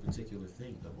this other particular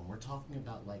thing. But when we're talking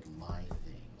about my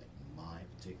thing, my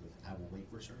particular, I will wait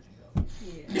for Sergio.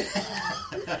 Yeah.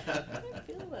 I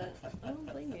feel that. I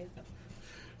don't blame you.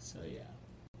 So yeah.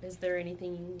 Is there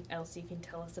anything else you can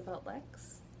tell us about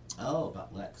Lex? Oh,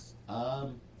 about Lex.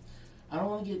 I don't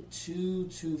want to get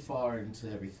too far into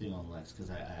everything on Lex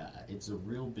because I it's a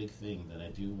real big thing that I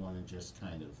do want to just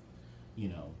kind of,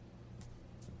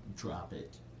 drop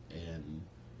it and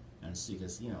see,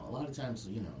 because a lot of times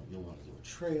you'll want to do a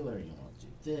trailer, you want to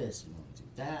do this, you want to do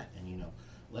that, and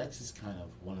Lex is kind of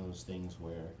one of those things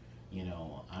where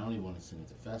I don't even want to send it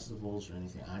to festivals or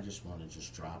anything. I just want to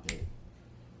just drop it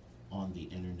on the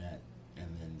internet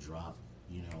and then drop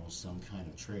some kind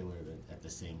of trailer at the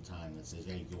same time that says,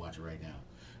 hey, you can watch it right now,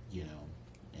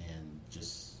 and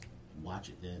just watch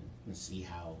it then and see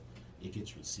how it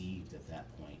gets received at that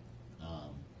point.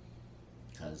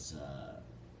 Because,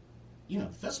 the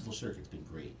festival circuit's been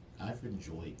great. I've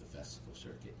enjoyed the festival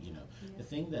circuit, Yeah. The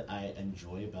thing that I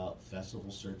enjoy about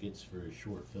festival circuits for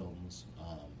short films,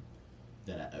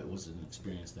 that it was an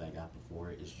experience that I got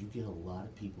before, is you get a lot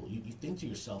of people, you think to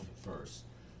yourself at first,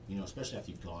 especially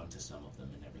after you've gone to some of them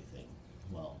and everything,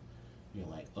 well, you're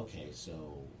like, okay,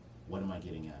 so what am I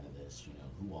getting out of this?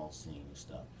 Who all's seeing your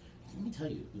stuff? Let me tell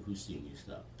you who's seeing your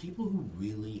stuff. People who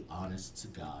really, honest to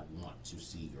God, want to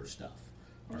see your stuff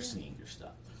are seeing your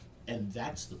stuff. And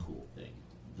that's the cool thing.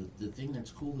 The thing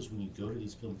that's cool is when you go to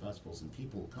these film festivals and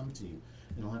people will come to you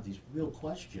and they'll have these real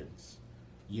questions,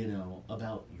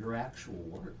 about your actual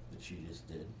work that you just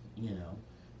did,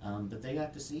 that they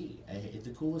got to see.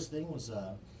 The coolest thing was,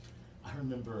 I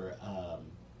remember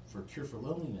for Cure for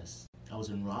Loneliness, I was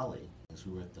in Raleigh, because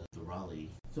we were at the Raleigh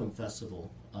Film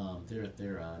Festival. They're at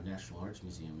their National Arts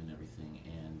Museum and everything,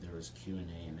 and there was Q&A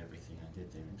and everything I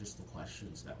did there, and just the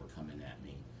questions that were coming at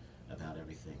me about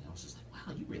everything. I was just like,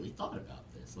 wow, you really thought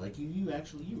about this. Like, you were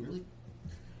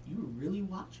really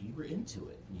watching, you were into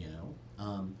it,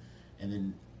 and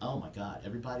then, oh my God,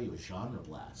 everybody was Genre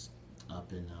Blast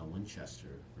up in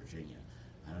Winchester, Virginia.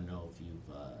 I don't know if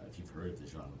you've heard of the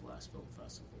Genre Blast Film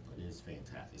Festival, but it is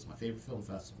fantastic. It's my favorite film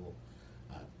festival.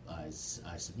 I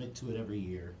submit to it every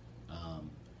year,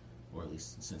 or at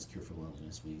least since Cure for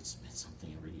Loneliness, we submit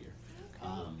something every year.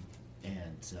 Okay.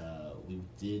 And we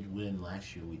did win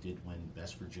last year. We did win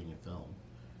Best Virginia Film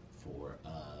for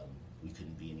We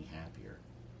Couldn't Be Any Happier,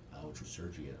 which was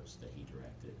Sergio's that he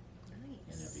directed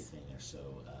and everything there. So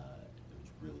it was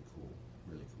really cool,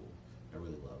 really cool. I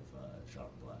really love Jean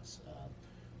Blass.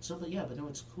 But no,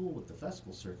 it's cool with the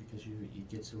festival circuit because you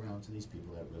get around to these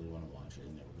people that really want to watch it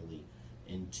and they're really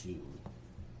into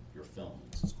your film.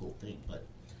 It's a cool thing, but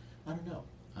I don't know.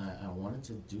 I wanted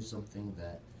to do something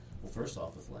that, well, first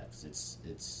off with Lex,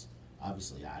 it's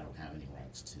obviously I don't have any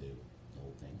rights to the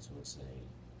whole thing, so it's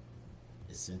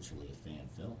essentially a fan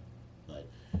film, but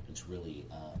it's really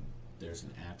there's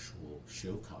an actual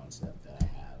show concept that I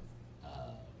have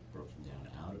broken down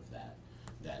out of that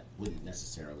wouldn't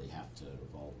necessarily have to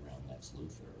revolve around Lex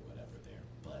Luthor or whatever there,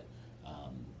 but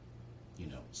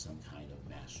some kind of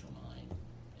mastermind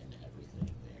and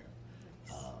everything there.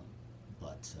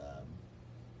 Nice.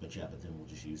 But then we'll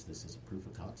just use this as a proof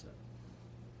of concept.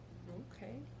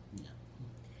 Okay. Yeah.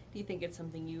 Do you think it's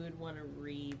something you would want to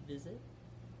revisit?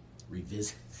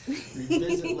 Revisit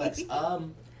Lex.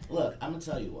 Look, I'm gonna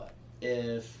tell you what.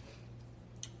 If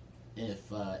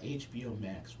HBO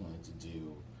Max wanted to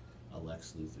do a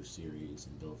Lex Luthor series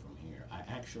and build from here, I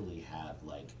actually have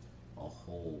like a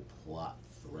whole plot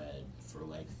thread for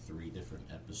like 3 different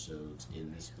episodes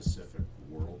in this specific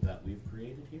world that we've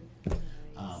created here.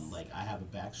 Nice. Like I have a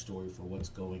backstory for what's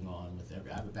going on with I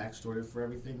have a backstory for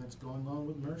everything that's going on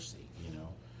with Mercy.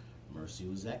 Mercy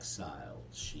was exiled.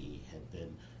 She had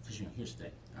been, because here's the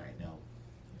thing. All right, now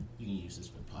you can use this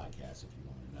for the podcast if you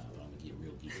want to know, but I'm gonna get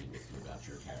real geeky with you about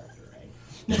your character, right?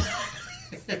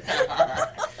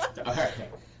 All right.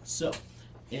 So,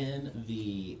 in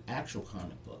the actual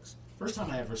comic books, first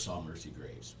time I ever saw Mercy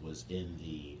Graves was in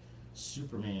the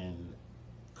Superman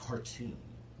cartoon,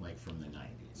 like from the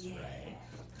 90s, right?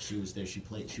 She was there. She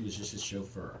was just his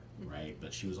chauffeur, right?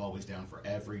 But she was always down for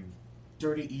every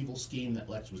dirty, evil scheme that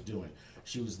Lex was doing.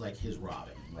 She was like his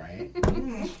Robin, right?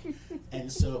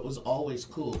 And so it was always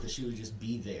cool because she would just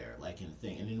be there, like in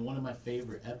thing. And in one of my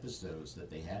favorite episodes that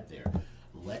they had there,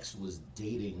 Lex was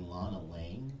dating Lana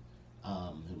Lang,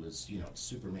 who was,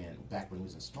 Superman back when he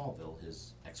was in Smallville,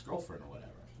 his ex-girlfriend or whatever.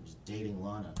 He was dating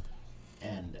Lana,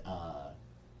 and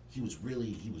he was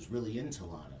really into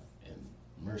Lana. And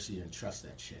Mercy didn't trust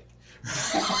that chick.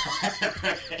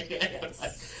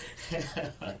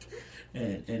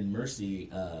 And Mercy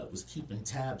was keeping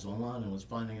tabs on Lana and was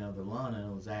finding out that Lana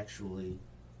was actually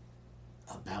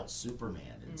about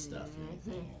Superman and stuff and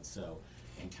everything. And so,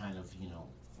 and kind of,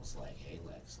 was like, hey,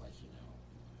 Lex, like,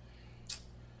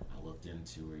 I looked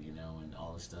into her, and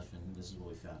all this stuff, and this is what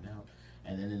we found out.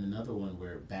 And then in another one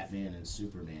where Batman and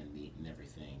Superman meet and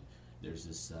everything, there's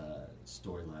this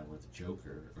storyline where the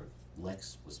Joker, or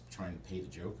Lex was trying to pay the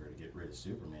Joker to get rid of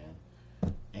Superman,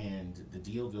 and the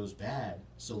deal goes bad,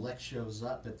 so Lex shows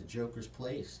up at the Joker's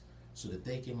place so that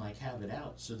they can have it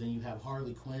out. So then you have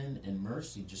Harley Quinn and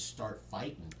Mercy just start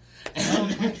fighting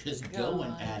and just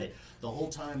going at it. The whole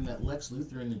time that Lex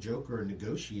Luthor and the Joker are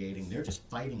negotiating, they're just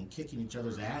fighting and kicking each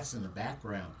other's ass in the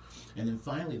background. And then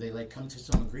finally they come to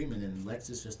some agreement, and Lex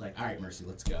is just like, all right, Mercy,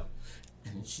 let's go.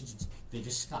 And they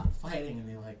just stop fighting and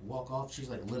they walk off. She's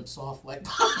limps off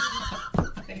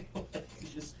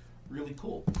it's just really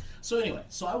cool. So anyway,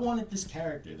 I wanted this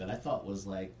character that I thought was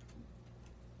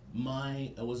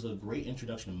it was a great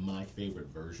introduction to my favorite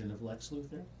version of Lex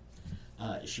Luthor.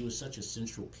 She was such a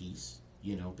central piece,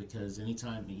 because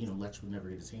anytime, Lex would never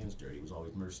get his hands dirty. It was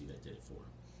always Mercy that did it for him.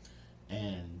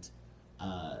 And,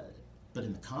 but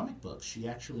in the comic books, she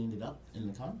actually ended up in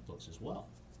the comic books as well.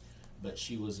 But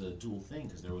she was a dual thing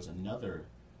because there was another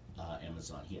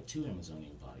Amazon. He had 2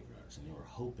 Amazonian bodyguards, and they were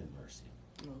Hope and Mercy.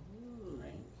 Ooh.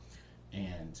 Right?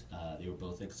 And they were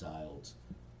both exiled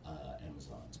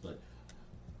Amazons. But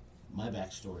my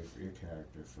backstory for your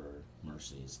character for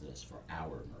Mercy is this, for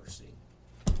our Mercy,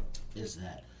 is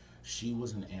that she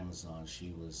was an Amazon.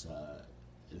 She was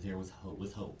there with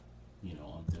Hope,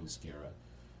 on Themyscira.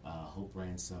 Hope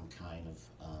ran some kind of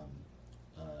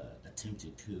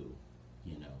attempted coup,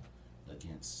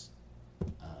 against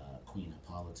Queen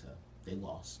Hippolyta. They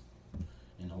lost.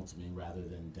 And ultimately, rather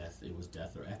than death, it was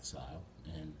death or exile.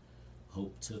 And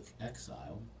Hope took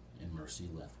exile, and Mercy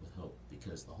left with Hope.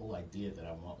 Because the whole idea that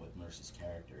I want with Mercy's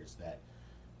character is that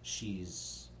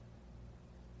she's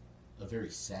a very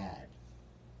sad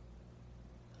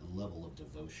level of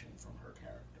devotion from her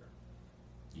character.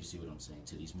 You see what I'm saying?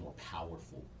 To these more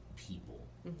powerful people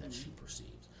that she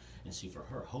perceives. And see, for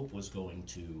her, Hope was going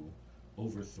to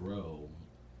overthrow,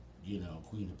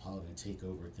 Queen Hippolyta and take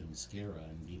over Themyscira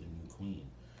and be the new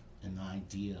queen. And the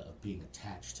idea of being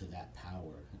attached to that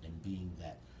power and being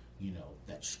that,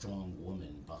 that strong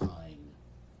woman behind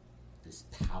this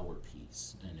power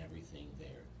piece and everything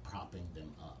there, propping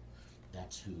them up.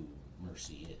 That's who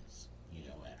Mercy is,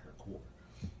 at her core.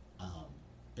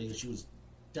 Because she was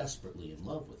desperately in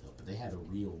love with Hope, but they had a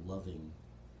real loving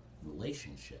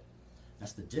relationship.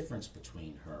 That's the difference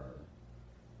between her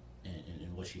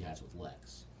and what she has with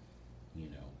Lex, where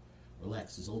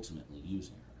Lex is ultimately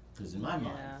using her. Because in my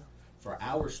mind, for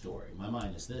our story, my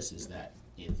mind is this, is that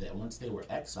once they were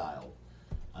exiled,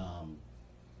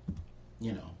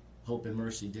 Hope and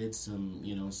Mercy did some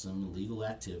illegal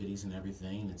activities and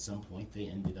everything, and at some point they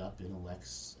ended up in a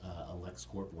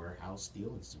LexCorp warehouse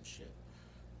stealing some shit.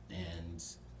 And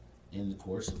in the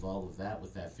course of all of that,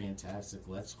 with that fantastic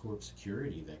LexCorp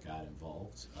security that got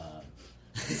involved,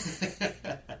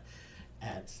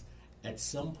 at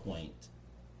some point,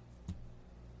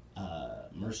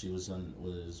 Mercy was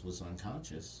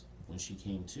unconscious when she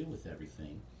came to with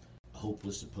everything. Hope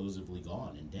was supposedly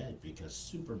gone and dead because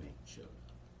Superman showed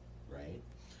up, right?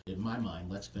 In my mind,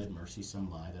 Lex fed Mercy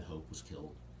some lie that Hope was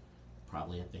killed,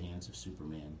 probably at the hands of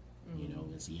Superman,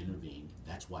 as he intervened.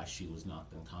 That's why she was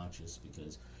knocked unconscious,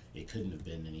 because it couldn't have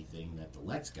been anything that the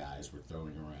Lex guys were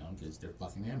throwing around, because they're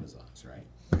fucking Amazons, right?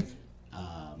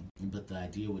 But the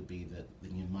idea would be that,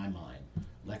 in my mind,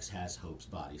 Lex has Hope's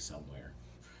body somewhere,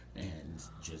 and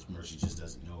Mercy just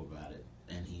doesn't know about it.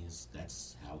 And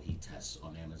that's how he tests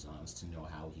on Amazons, to know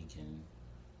how he can,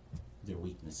 their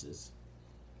weaknesses.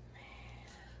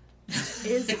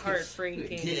 Is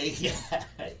heartbreaking.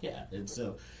 yeah. And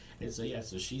so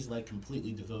she's like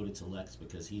completely devoted to Lex,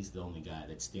 because he's the only guy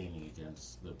that's standing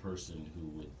against the person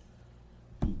who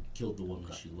killed the woman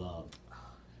she loved.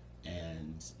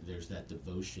 And there's that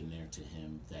devotion there to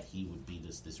him, that he would be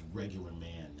this regular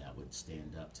man that would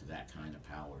stand up to that kind of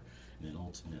power. And then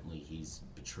ultimately he's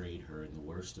betrayed her in the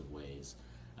worst of ways,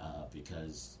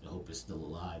 because Hope is still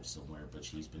alive somewhere, but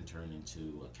she's been turned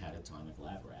into a catatonic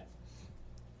lab rat.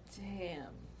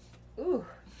 Damn. Ooh.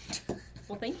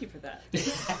 Well, thank you for that.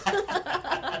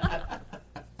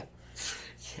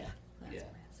 Yeah.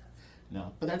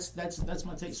 No, but that's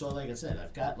my take. So, like I said,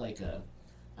 I've got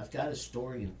a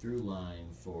story and through line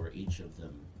for each of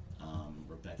them.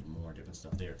 Rebecca Moore, different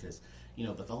stuff there, because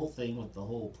but the whole thing with the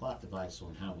whole plot device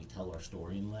on how we tell our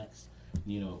story in Lex,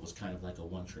 it was kind of like a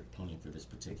one-trick pony for this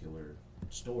particular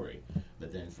story.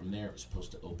 But then from there, it was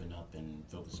supposed to open up and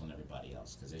focus on everybody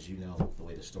else, because as you know, the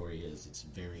way the story is, it's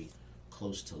very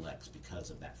close to Lex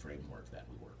because of that framework that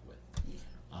we work with.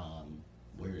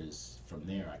 Whereas from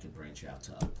there, I could branch out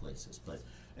to other places. But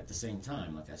at the same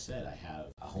time, like I said, I have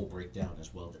a whole breakdown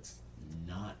as well that's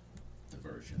not the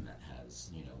version that has,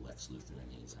 Lex Luthor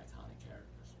and these iconic characters.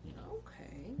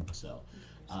 Okay. So,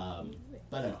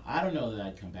 but I don't know that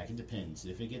I'd come back. It depends.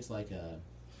 If it gets like a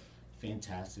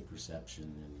fantastic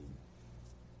reception,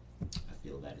 then I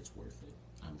feel that it's worth it.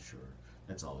 I'm sure.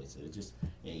 That's always it. It just,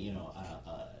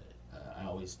 I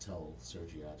always tell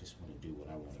Sergio, I just want to do what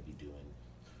I want to be doing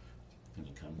when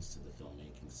it comes to the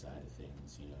filmmaking side of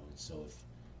things, And so if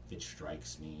it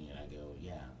strikes me and I go,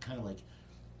 yeah, kind of like,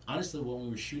 honestly, when we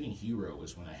were shooting Hero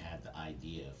was when I had the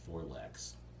idea for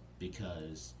Lex,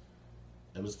 because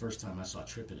it was the first time I saw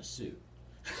Trip in a suit.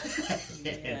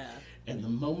 And the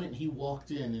moment he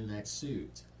walked in that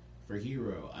suit for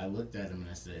Hero, I looked at him and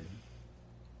I said,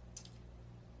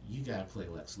 you gotta play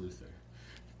Lex Luthor.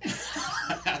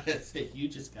 I said, you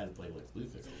just gotta play Lex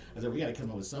Luthor. I said, we gotta come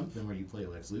up with something where you play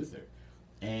Lex Luthor.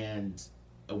 And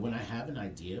when I have an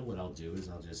idea, what I'll do is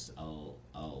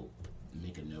I'll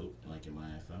make a note, like in my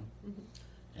iPhone,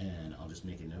 and I'll just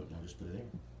make a note and I'll just put it there.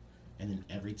 And then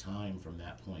every time from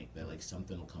that point, that like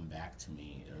something will come back to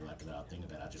me, or like I'll think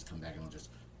about it, I'll just come back and I'll just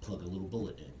plug a little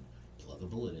bullet in, plug a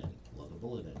bullet in, plug a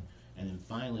bullet in. And then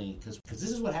finally, because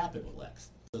this is what happened with Lex.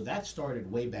 So that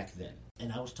started way back then.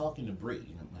 And I was talking to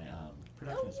Bree, my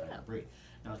production designer, Bree.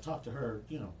 And I talked to her,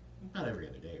 not every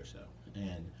other day or so.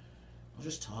 And I was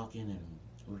just talking, and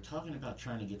we were talking about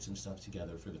trying to get some stuff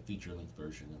together for the feature-length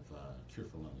version of Cure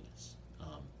for Loneliness,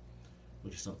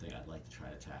 which is something I'd like to try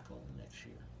to tackle in the next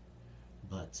year.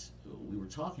 But we were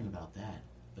talking about that,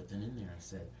 but then in there I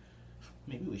said,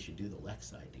 maybe we should do the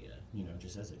Lex idea,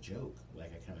 just as a joke.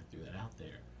 Like, I kind of threw that out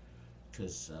there.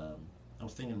 Because I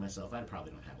was thinking to myself, I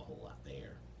probably don't have a whole lot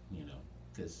there,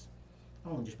 because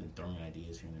I've only just been throwing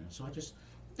ideas here and there. So I just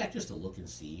to look and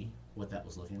see what that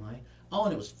was looking like. Oh,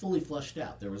 and it was fully fleshed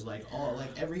out. There was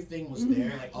everything was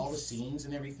there, like all the scenes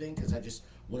and everything, because I just,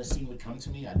 when a scene would come to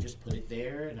me, I'd just put it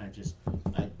there, and I'd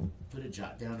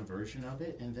jot down a version of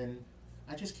it, and then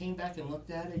I just came back and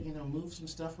looked at it, moved some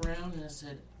stuff around, and I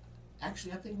said,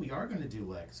 actually, I think we are going to do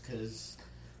Lex, because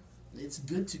it's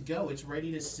good to go. It's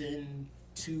ready to send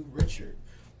to Richard.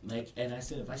 Like, and I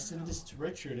said, if I send this to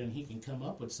Richard and he can come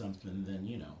up with something, then,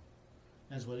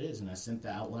 that's what it is. And I sent the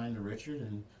outline to Richard,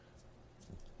 and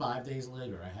 5 days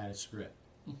later, I had a script.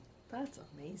 That's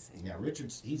amazing. Yeah,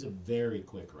 he's a very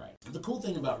quick writer. The cool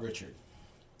thing about Richard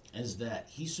is that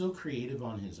he's so creative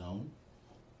on his own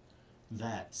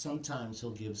that sometimes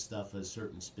he'll give stuff a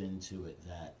certain spin to it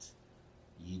that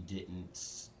you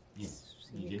didn't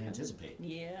anticipate.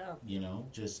 Yeah.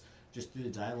 Just through the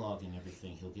dialogue and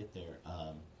everything, he'll get there.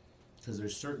 Because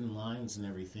there's certain lines and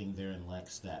everything there in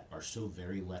Lex that are so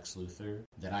very Lex Luthor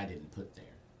that I didn't put there.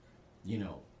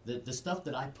 The stuff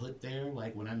that I put there,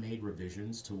 like when I made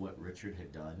revisions to what Richard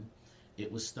had done,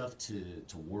 it was stuff to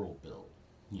world build,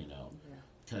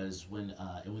 Because when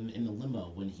in the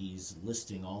limo, when he's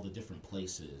listing all the different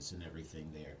places and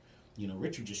everything there,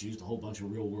 Richard just used a whole bunch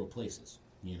of real world places.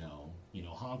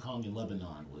 Hong Kong and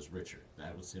Lebanon was Richard.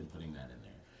 That was him putting that in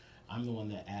there. I'm the one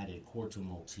that added Corto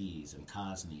Maltese and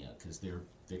Cosnia because they're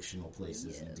fictional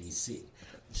places in D.C.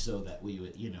 So that we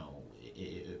would,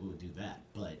 it would do that.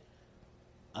 But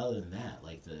other than that,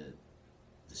 like the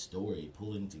story,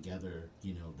 pulling together,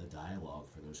 the dialogue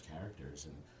for those characters,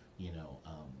 and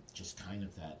just kind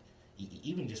of that,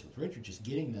 even just with Richard, just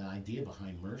getting the idea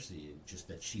behind Mercy, just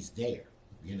that she's there,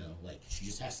 like she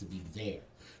just has to be there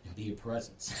and be a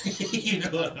presence. You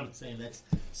know what I'm saying? That's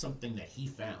something that he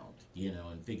found,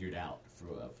 and figured out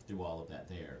through all of that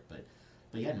there. But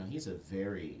yeah, no, he's a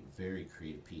very, very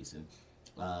creative piece,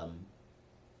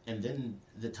 and then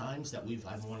the times that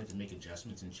I've wanted to make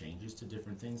adjustments and changes to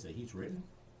different things that he's written.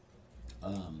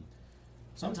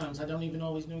 Sometimes I don't even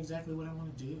always know exactly what I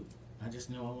want to do. I just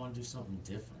know I want to do something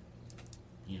different.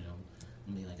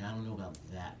 And be like, I don't know about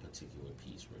that particular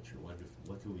piece, Richard.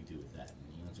 What could we do with that?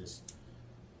 And just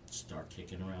start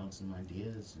kicking around some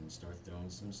ideas and start throwing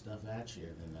some stuff at you.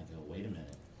 And then I go, wait a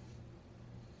minute,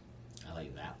 I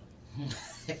like that one.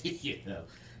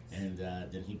 And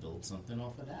then he builds something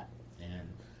off of that. And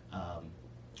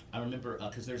I remember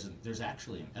because there's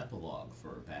actually an epilogue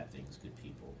for Bad Things, Good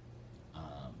People.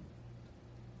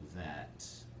 That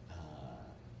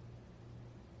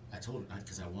I told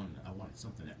because I wanted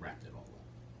something that wrapped it all up.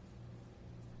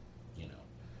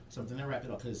 Something that wrapped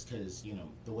it up because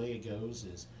the way it goes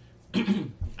is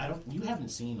you haven't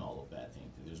seen all of Bad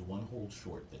Things. There's one whole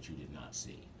short that you did not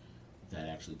see that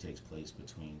actually takes place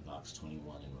between Box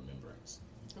 21 and Remembrance.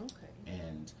 Okay.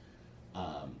 And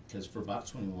because for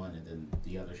Box 21 and then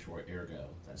the other short, Ergo,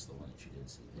 that's the one that you did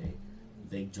see.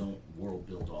 They don't world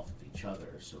build off of each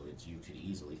other, so you could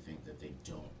easily think that they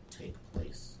don't take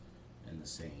place in the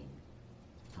same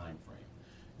time frame.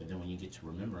 But then when you get to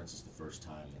Remembrance, it's the first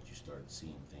time that you start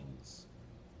seeing things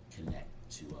connect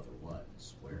to other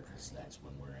ones. Because that's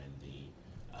when we're in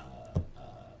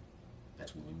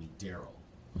that's when we meet Daryl,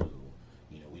 who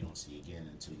we don't see again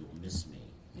until You'll Miss Me.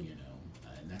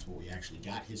 And that's where we actually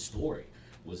got his story,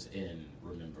 was in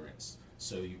Remembrance.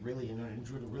 So you really, in order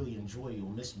to really enjoy You'll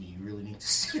Miss Me, you really need to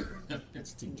see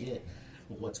Remembrance to get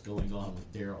what's going on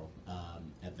with Daryl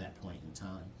at that point in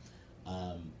time.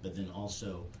 But then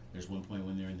also, there's one point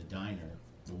when they're in the diner,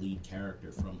 the lead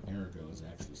character from Ergo is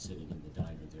actually sitting in the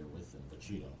diner there with them, but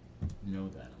you don't know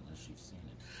that unless you've seen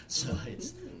it.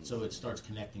 So it starts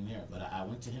connecting there. But I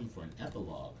went to him for an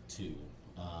epilogue to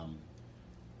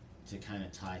kind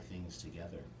of tie things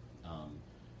together,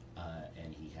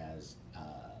 and he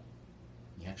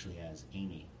actually has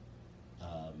Amy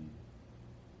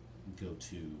go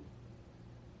to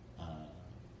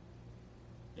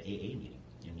the AA meeting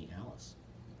and meet Alice,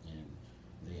 and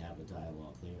they have a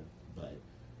dialogue there. But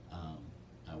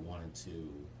I wanted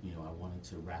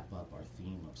to wrap up our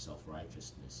theme of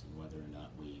self-righteousness and whether or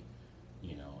not we,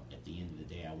 at the end of the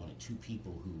day, I wanted two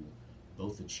people who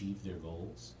both achieved their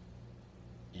goals,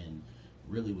 and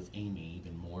really with Amy,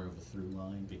 even more of a through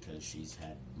line because she's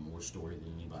had more story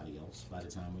than anybody else by the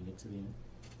time we get to the end.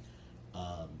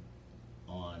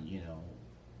 On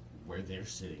where they're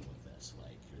sitting with this,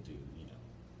 like,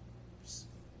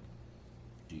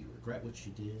 do you regret what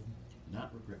you did? Do you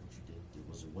not regret what you did?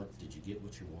 Did you get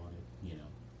what you wanted?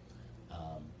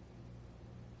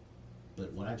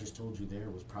 But what I just told you there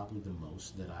was probably the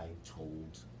most that I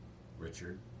told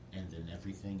Richard, and then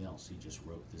everything else he just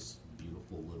wrote this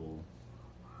beautiful little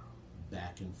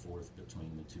back and forth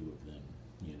between the two of them,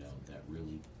 that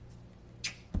really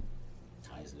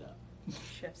ties it up.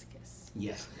 Chef's kiss.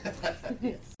 Yes.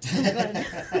 Good.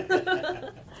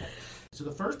 So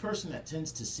the first person that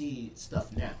tends to see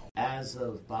stuff now, as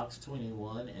of Box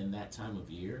 21 and that time of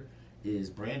year, is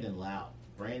Brandon Lau.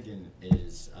 Brandon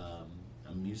is a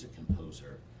music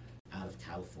composer out of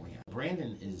California.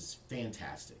 Brandon is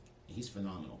fantastic. He's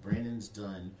phenomenal. Brandon's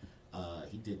done,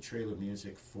 he did trailer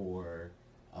music for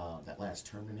that last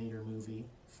Terminator movie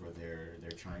for their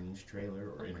Chinese trailer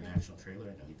or Okay. international trailer.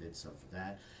 I know he did some for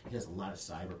that. He does a lot of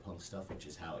cyberpunk stuff, which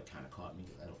is how it kind of caught me.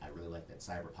 I really like that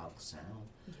cyberpunk sound,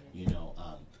 Yeah. you know,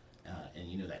 and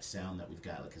you know that sound that we've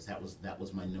got, because that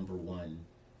was my number one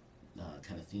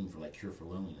kind of theme for like Cure for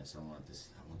Loneliness. I want this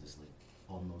like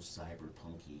almost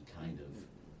cyberpunky kind of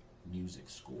music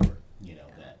score, you know,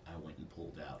 that I went and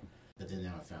pulled out. But then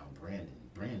now I found Brandon.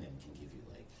 Brandon can give you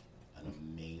like an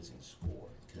amazing score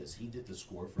because he did the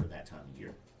score for that time of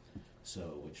year.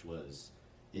 So, which was,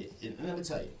 and let me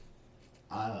tell you,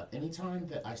 anytime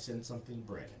that I send something to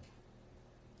Brandon,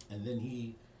 and then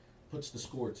he puts the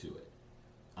score to it,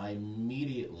 I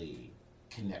immediately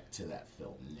connect to that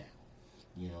film now.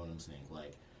 You know what I'm saying?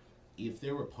 Like, if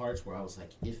there were parts where I was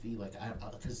like iffy, like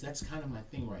because that's kind of my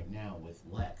thing right now with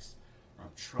Lex. I'm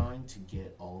trying to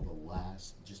get all the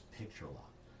last just picture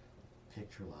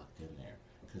locked in there.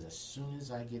 Because as soon as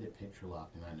I get it picture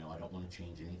locked, and I know I don't want to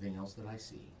change anything else that I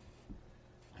see,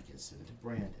 I can send it to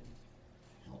Brandon.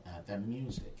 He'll add that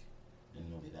music, and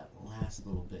it'll be that last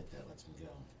little bit that lets me go.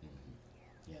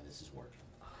 Mm-hmm. Yeah, this is working.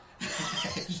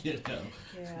 You know,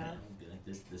 Yeah.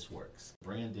 This works.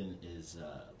 Brandon is,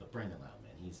 but Brandon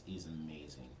Loudman, he's an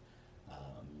amazing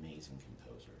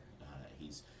composer.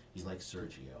 He's like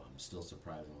Sergio. I'm still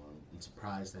surprised. I'm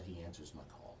surprised that he answers my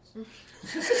calls.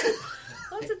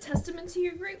 Well, it's a testament to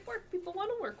your great work. People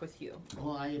want to work with you.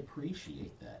 Well, I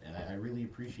appreciate that, and I really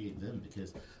appreciate them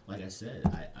because, like I said,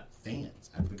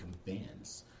 I've become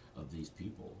fans of these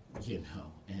people, you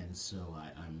know, and so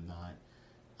I'm not.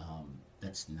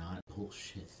 That's not a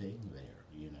bullshit thing there,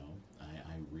 you know.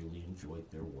 I really enjoyed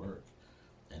their work,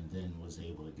 and then was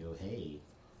able to go, hey,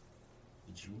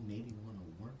 did you maybe want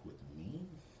to work with me?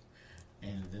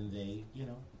 And then they, you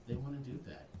know, they want to do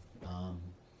that.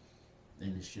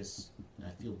 And it's just, I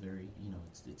feel very, you know,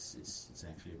 it's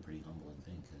actually a pretty humbling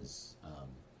thing because,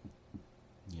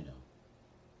 you know,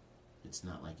 it's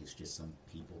not like it's just some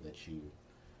people that you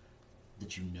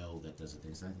know that does it.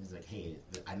 It's like, hey,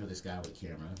 I know this guy with a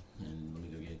camera, and let me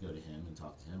go to him and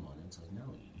talk to him on it. It's like,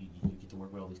 no, you get to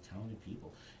work with all these talented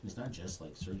people. And it's not just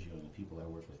like Sergio and the people I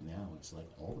work with now. It's like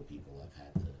all the people I've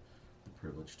had the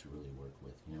privilege to really work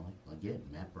with. You know, like, again,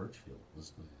 Matt Birchfield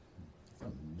was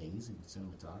an amazing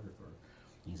cinematographer.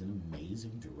 He's an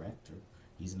amazing director.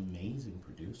 He's an amazing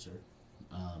producer.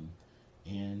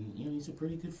 And, you know, he's a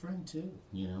pretty good friend, too.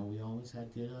 You know, we always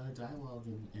had good dialogue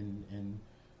and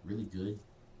really good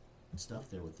stuff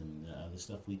there with him. The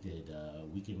stuff we did,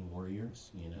 Weekend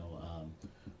Warriors, you know,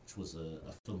 which was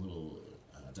a fun little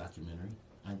documentary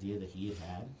idea that he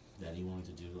had that he wanted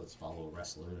to do. Let's follow a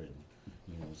wrestler and,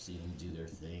 you know, see them do their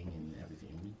thing and everything.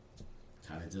 We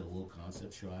kind of did a little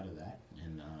concept show out of that,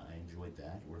 and I enjoyed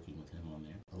that, working with him on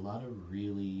there. A lot of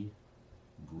really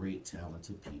great,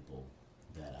 talented people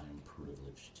that I'm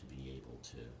privileged to be able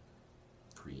to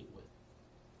create with.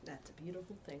 That's a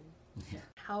beautiful thing. Yeah.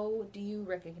 How do you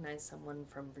recognize someone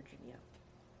from Virginia?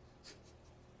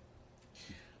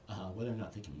 Whether or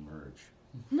not they can merge.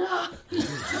 No.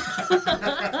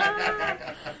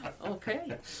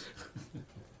 Okay.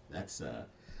 That's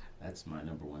my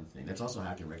number one thing. That's also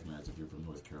how I can recognize if you're from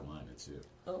North Carolina too.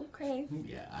 Okay.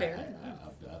 Yeah, Fair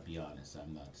enough. I'll be honest.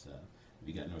 I'm not. If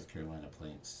you got North Carolina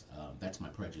plates, that's my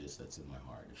prejudice that's in my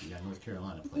heart. If you got North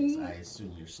Carolina plates, I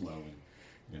assume you're slow and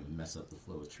you're gonna mess up the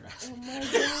flow of traffic. Oh my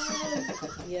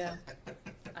god. Yeah.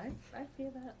 I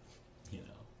feel that. You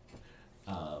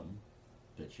know,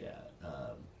 but yeah,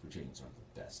 Virginians aren't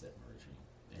the best at merging,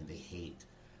 and they hate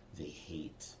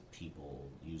people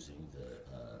using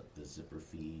the zipper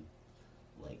feed.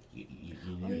 Like you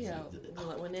Oh know, yeah. We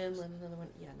let one in, let another one.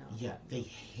 Yeah, no. yeah, they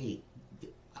hate.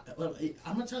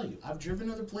 I'm gonna tell you, I've driven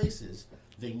other places.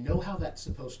 They know how that's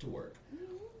supposed to work.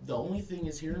 The only thing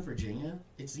is here in Virginia,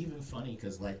 it's even funny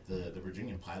because like the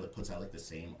Virginian Pilot puts out like the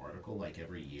same article like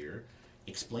every year,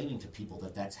 explaining to people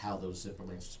that that's how those zipper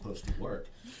lanes are supposed to work,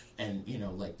 and you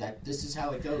know like that. This is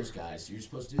how it goes, guys. You're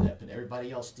supposed to do that, but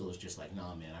everybody else still is just like,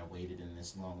 nah, man. I waited in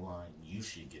this long line. You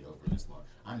should get over this line.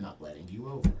 I'm not letting you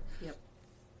over. Yep.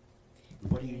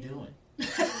 What are you doing?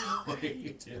 What are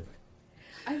you doing?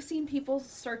 I've seen people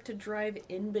start to drive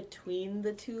in between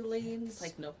the two lanes.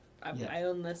 Like, no, I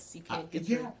own this. You can't get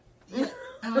through. Yeah.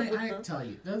 I tell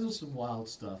you, those are some wild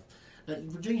stuff.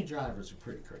 Virginia drivers are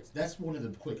pretty crazy. That's one of the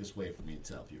quickest way for me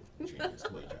to tell if you're from Virginia is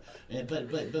the way you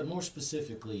drive. But more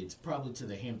specifically, it's probably to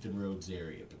the Hampton Roads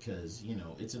area because you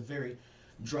know it's a very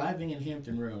driving in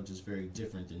Hampton Roads is very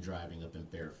different than driving up in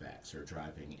Fairfax or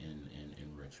driving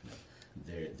in Richmond.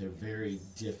 They're very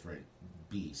different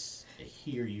beasts.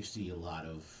 Here you see a lot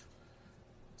of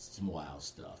some wild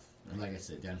stuff. And like I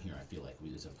said, down here, I feel like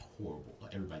it's a horrible.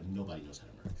 Nobody knows how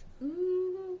to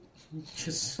merge.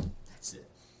 Just that's it.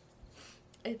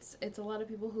 It's a lot of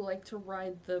people who like to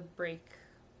ride the break.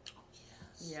 Oh,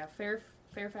 yes. Yeah,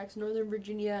 Fairfax, Northern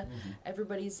Virginia. Mm-hmm.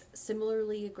 Everybody's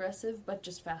similarly aggressive, but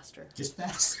just faster. Just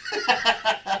fast.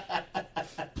 I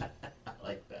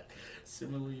like that.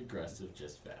 Similarly aggressive,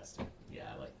 just faster.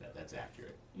 Yeah, I like that. That's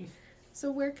accurate.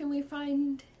 So where can we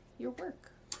find your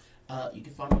work? You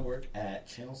can find my work at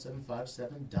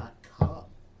channel757.com.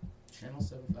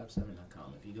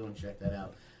 Channel757.com. If you go and check that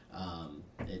out,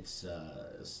 it's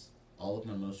all of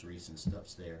my most recent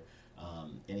stuff's there.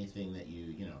 Anything that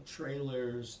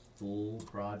trailers, full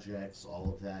projects,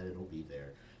 all of that, it'll be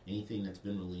there. Anything that's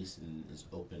been released and is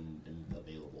open and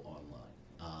available online.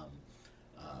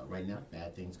 Right now,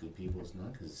 Bad Things, Good People is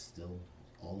not, because still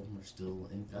all of them are still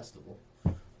in festival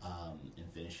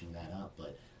and finishing that up.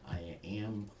 But I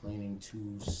am planning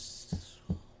to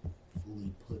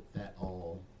fully put that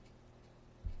all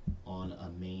on a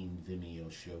main Vimeo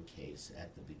showcase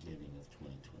at the beginning of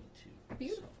 2022.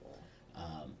 Beautiful.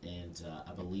 So,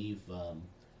 I believe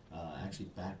actually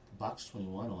Box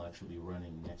 21 will actually be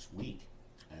running next week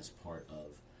as part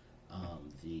of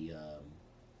the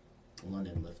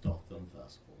London Liftoff Film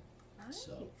Festival. Nice.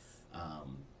 So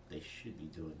they should be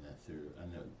doing that through.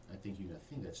 I think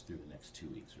that's through the next 2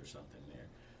 weeks or something there.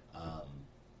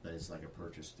 But it's like a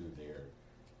purchase through their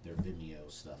Vimeo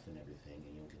stuff and everything,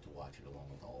 and you'll get to watch it along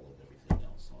with all of everything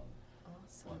else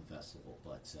on festival.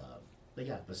 But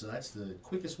so that's the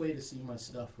quickest way to see my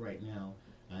stuff right now.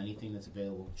 Anything that's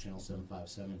available,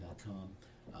 channel757.com.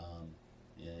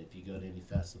 If you go to any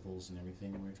festivals and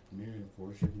everything where it's premiering, of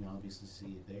course, you can obviously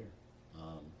see it there.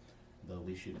 Though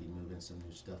we should be moving some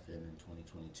new stuff in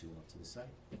 2022 onto the site.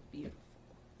 Beautiful.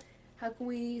 How can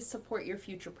we support your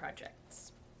future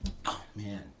projects? Oh,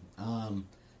 man.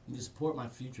 You can support my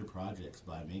future projects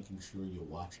by making sure you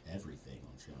watch everything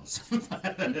on Channel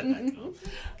 757.com.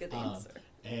 Good answer.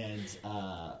 And,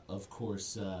 of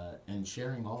course, and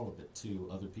sharing all of it to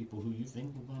other people who you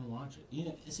think will want to watch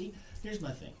it. See, here's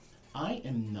my thing. I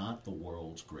am not the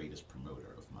world's greatest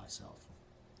promoter of myself.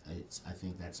 I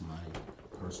think that's my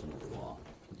personal flaw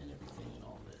in everything and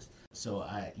all this. So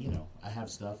I have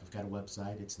stuff. I've got a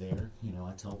website. It's there.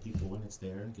 I tell people when it's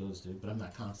there and goes to, but I'm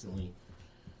not constantly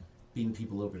beating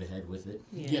people over the head with it.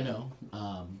 Yeah.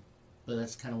 But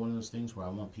that's kind of one of those things where I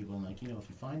want people if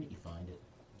you find it, you find it,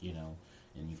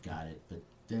 and you've got it. But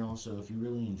then also, if you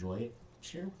really enjoy it,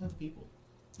 share it with other people.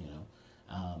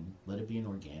 Let it be an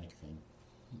organic thing.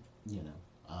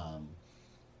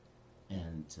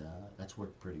 And that's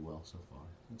worked pretty well so far.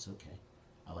 It's okay.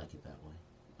 I like it that way.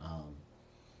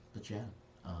 But yeah,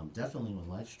 definitely when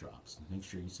Ledge drops, make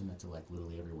sure you send that to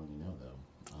literally everyone you know, though.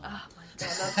 Oh my god,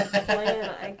 that's the plan.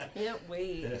 I can't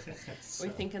wait. So,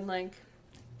 We're thinking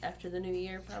after the new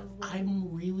year, probably.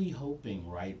 I'm really hoping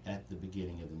right at the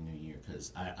beginning of the new year,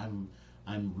 because I'm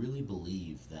really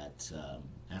believe that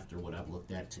after what I've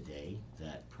looked at today,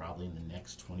 that probably in the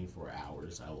next 24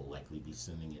 hours, I will likely be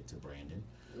sending it to Brandon.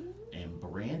 Ooh. And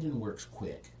Brandon works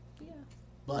quick. Yeah.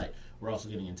 But we're also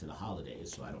getting into the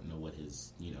holidays, so I don't know what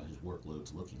his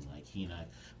workload's looking like. He and I,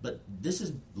 but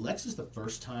Lex is the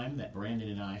first time that Brandon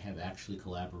and I have actually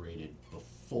collaborated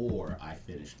before I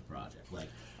finished the project.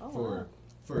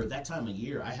 For that time of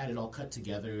year, I had it all cut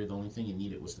together. The only thing it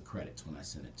needed was the credits when I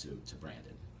sent it to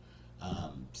Brandon.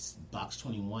 Box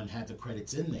 21 had the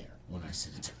credits in there when I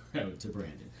sent it to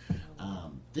Brandon.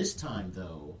 This time,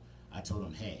 though, I told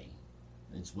him, hey,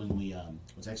 it's when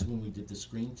it's actually when we did the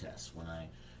screen test, when I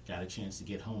got a chance to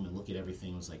get home and look at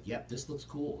everything. I was like, yep, this looks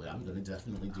cool. I'm going to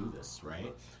definitely do this,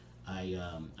 right?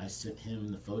 I sent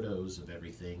him the photos of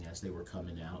everything as they were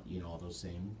coming out, all those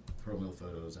same promo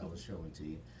photos I was showing to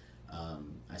you.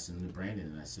 I sent them to Brandon,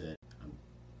 and I said, I'm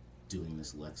doing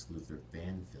this Lex Luthor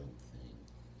fan film thing,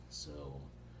 so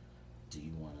do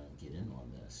you want to get in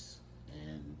on this?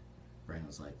 And Brandon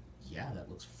was like, yeah, that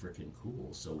looks freaking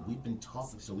cool. So we've been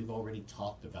talking. So we've already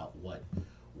talked about what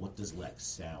does Lex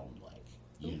sound like.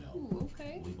 Ooh,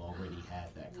 okay. We've already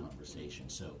had that conversation.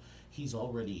 So he's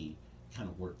already kind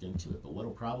of worked into it. But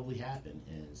what'll probably happen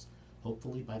is,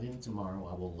 hopefully by the end of tomorrow,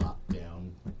 I will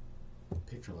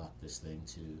picture lock this thing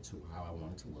to how I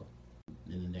want it to look.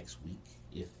 In the next week,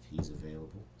 if he's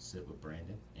available, sit with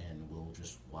Brandon and we'll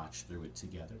just watch through it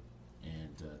together.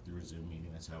 And through a Zoom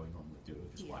meeting, that's how we normally do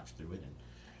it. Just watch through it, and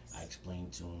I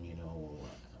explained to him,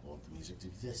 I want the music to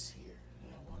do this here,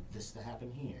 and I want this to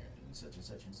happen here, and such and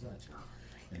such and such.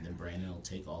 And then Brandon will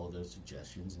take all of those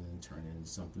suggestions and then turn it into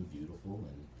something beautiful,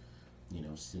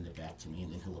 send it back to me,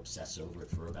 and then he'll obsess over it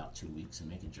for about 2 weeks and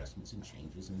make adjustments and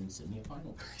changes, and then send me a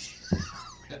final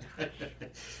version.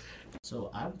 So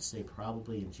I would say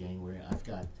probably in January. I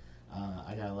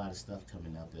got a lot of stuff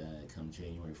coming up come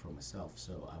January for myself,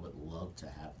 so I would love to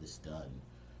have this done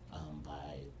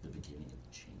by the beginning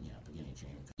of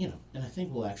January. And I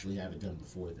think we'll actually have it done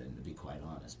before then, to be quite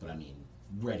honest. But I mean,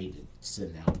 ready to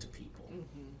send out to people,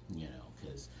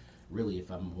 because really, if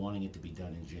I'm wanting it to be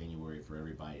done in January for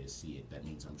everybody to see it, that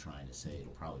means I'm trying to say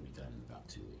it'll probably be done in about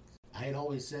 2 weeks. I had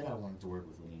always said I wanted to work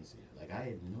with Lenicia. Like, I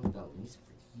had known about Lenicia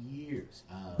for years.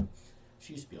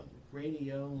 She used to be on the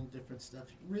radio and different stuff.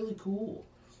 Really cool.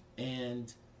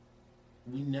 And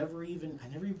I never even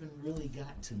really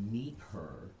got to meet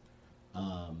her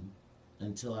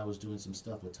until I was doing some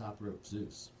stuff with Top Rope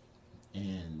Zeus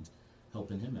and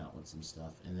helping him out with some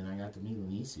stuff. And then I got to meet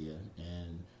Lenicia,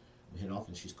 and we hit off,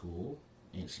 and she's cool,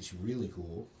 and she's really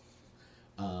cool.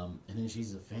 And then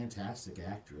she's a fantastic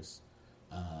actress.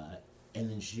 And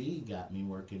then she got me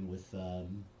working with,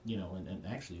 and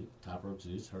actually Top Rope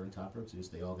Zeus, her and Top Rope Zeus,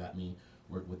 they all got me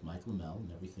work with Mike Lamel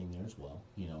and everything there as well.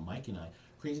 Mike and I,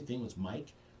 crazy thing was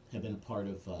Mike had been a part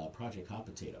of Project Hot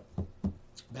Potato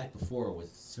back before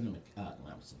with Cinema Cafe,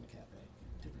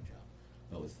 different job,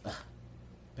 but with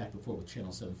back before with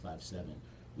Channel 757,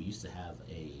 we used to have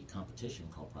a competition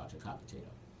called Project Hot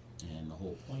Potato, and the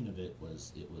whole point of it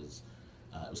was it was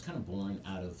kind of born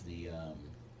out of the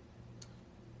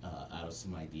out of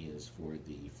some ideas for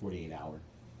the 48 Hour,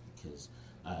 because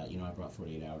I brought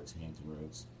 48 Hour to Hampton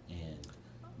Roads, and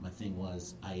my thing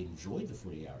was I enjoyed the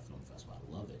 48 Hour Film Festival,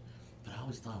 I love it, but I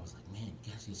always thought, I was like, man,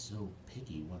 Cassie's so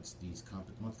picky once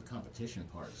the competition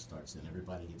part starts, and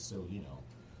everybody gets so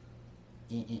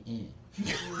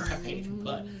right?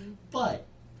 But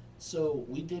so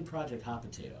we did Project Hot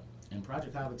Potato, and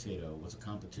Project Hot Potato was a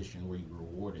competition where you were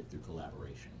rewarded through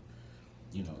collaboration.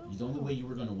 The only way you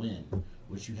were going to win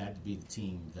was you had to be the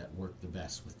team that worked the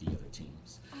best with the other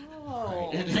teams.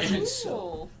 Oh, right?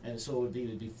 cool. And so it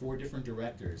would be 4 different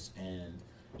directors, and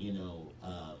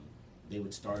they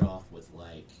would start off with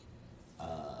like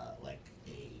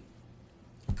a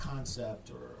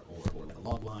concept or like a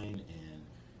log line and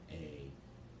a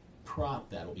prop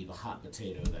that'll be the hot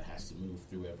potato that has to move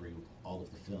through all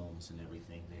of the films and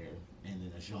everything there, and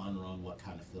then a genre on what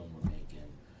kind of film we're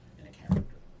making, and a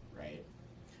character, right?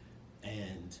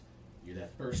 And you're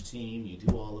that first team, you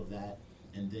do all of that,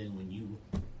 and then when you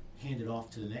hand it off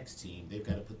to the next team, they've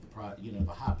got to put the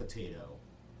hot potato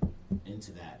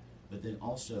into that. But then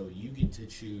also you get to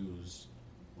choose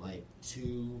like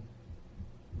 2,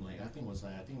 I think it was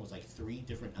like 3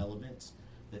 different elements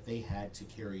that they had to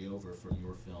carry over from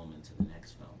your film into the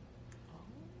next film.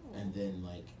 Oh. And then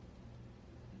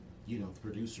the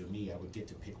producer, me, I would get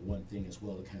to pick one thing as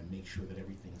well to kind of make sure that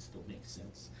everything still makes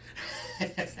sense.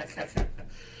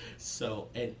 So,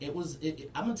 and I'm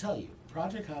going to tell you,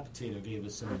 Project Hot Potato gave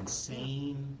us some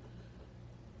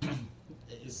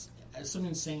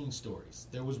insane stories.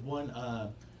 There was one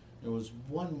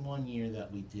year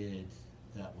that we did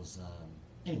that was,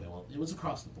 it was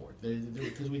across the board.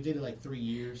 Because we did it like 3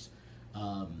 years,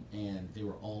 and they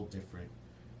were all different,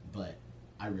 but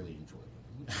I really enjoyed them.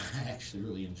 I actually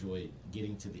really enjoyed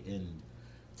getting to the end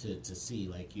to see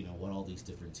what all these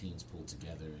different teams pulled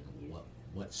together, and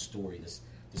what story,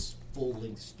 this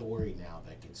full-length story now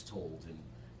that gets told, and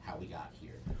how we got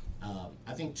here.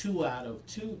 I think two out of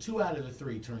the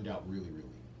 3 turned out really,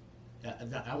 really,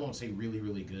 I won't say really,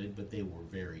 really good, but they were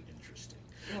very interesting.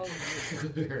 Oh,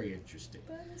 very interesting.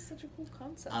 That is such a cool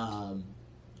concept.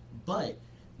 But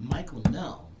Mike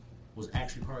Lamel was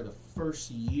actually part of the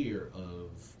first year of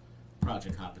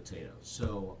Project Hot Potato.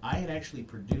 So I had actually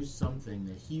produced something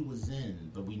that he was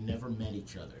in, but we never met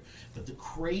each other. But the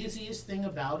craziest thing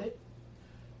about it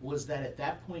was that at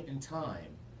that point in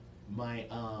time, my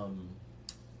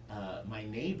my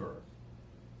neighbor,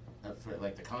 for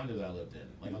like the condo that I lived in,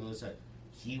 like on the other side,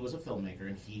 he was a filmmaker,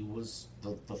 and he was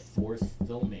the 4th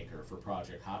filmmaker for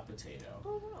Project Hot Potato.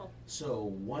 Oh, wow. So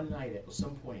one night at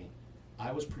some point,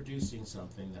 I was producing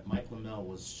something that Mike Lamel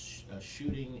was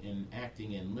shooting and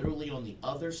acting in, literally on the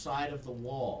other side of the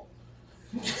wall.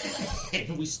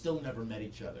 And we still never met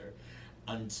each other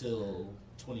until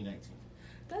 2019.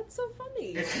 That's so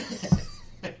funny.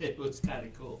 It was kind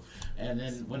of cool. And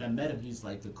then when I met him, he's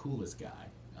like the coolest guy.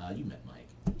 You met Mike,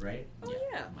 right? Oh,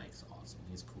 yeah. Mike's awesome.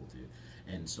 He's cool, dude.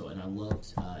 And I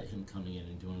loved him coming in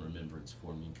and doing Remembrance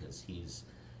for me, because he's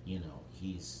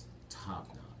top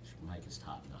notch. Mike is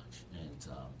top notch, and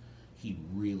he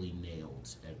really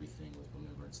nailed everything with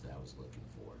Remembrance that I was looking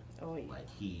for. Oh, yeah. Like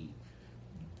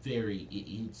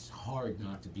it's hard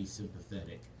not to be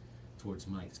sympathetic towards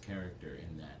Mike's character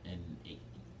in that,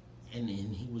 and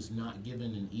he was not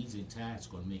given an easy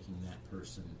task on making that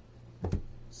person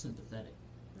sympathetic,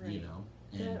 Right. you know.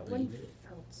 And That but he one did it.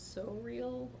 felt so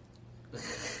real.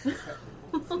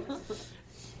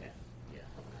 Yeah.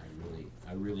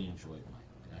 I really enjoyed Mike.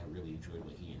 I really enjoyed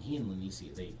what he and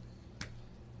Lanicia, they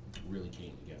really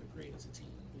came together great as a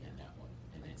team in that one,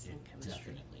 and it Excellent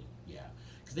chemistry. definitely, yeah,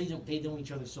 because they know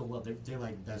each other so well. They're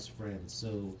like best friends,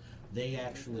 so they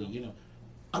actually, you know,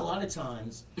 a lot of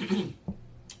times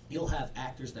you'll have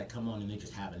actors that come on and they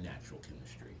just have a natural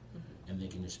chemistry, and they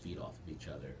can just feed off of each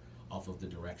other, off of the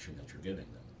direction that you're giving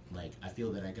them. Like, I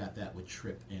feel that I got that with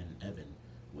Tripp and Evan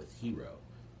with Hero,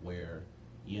 where,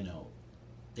 you know,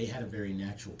 they had a very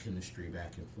natural chemistry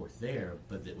back and forth there,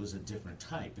 but it was a different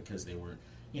type because they weren't,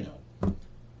 you know,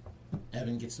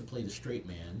 Evan gets to play the straight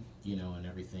man, you know, and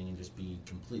everything, and just be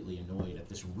completely annoyed at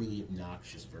this really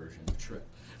obnoxious version of Tripp.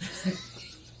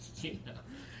 You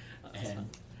know,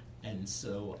 and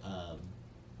so,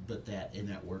 but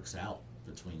that works out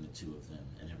between the two of them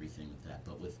and everything with that.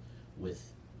 But with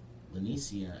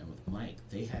Lanicia and with Mike,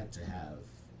 they had to have.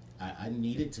 I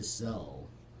needed to sell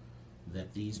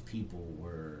that these people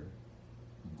were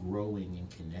growing and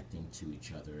connecting to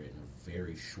each other in a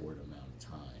very short amount of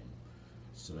time,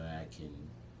 so that I can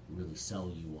really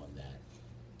sell you on that,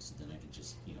 so then I could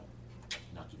just, you know,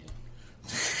 knock you down.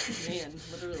 Man,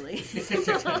 literally.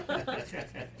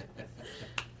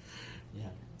 Yeah.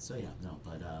 So yeah, no,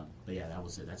 but yeah, that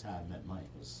was it. That's how I met Mike.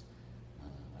 Was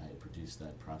I had produced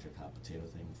that Project Hot Potato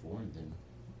thing before, and then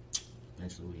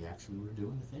eventually we actually were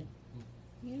doing the thing.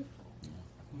 Beautiful.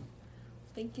 Yeah.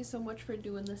 Thank you so much for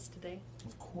doing this today.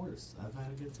 Of course, I've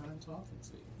had a good time talking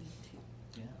to you. Me too.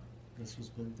 Yeah, this has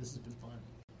been fun.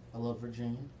 I love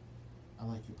Virginia. I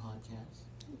like your podcast.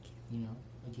 Thank you. You know,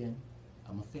 again,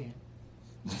 I'm a fan.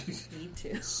 Me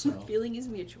too. So, Feeling is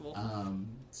mutual.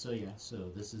 So yeah, so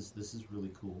this is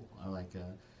really cool. I like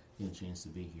getting a chance to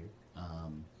be here.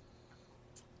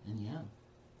 And yeah,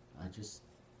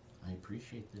 I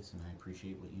appreciate this, and I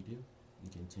appreciate what you do,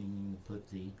 and continuing to put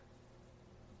the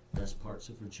best parts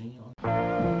of Virginia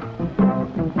on.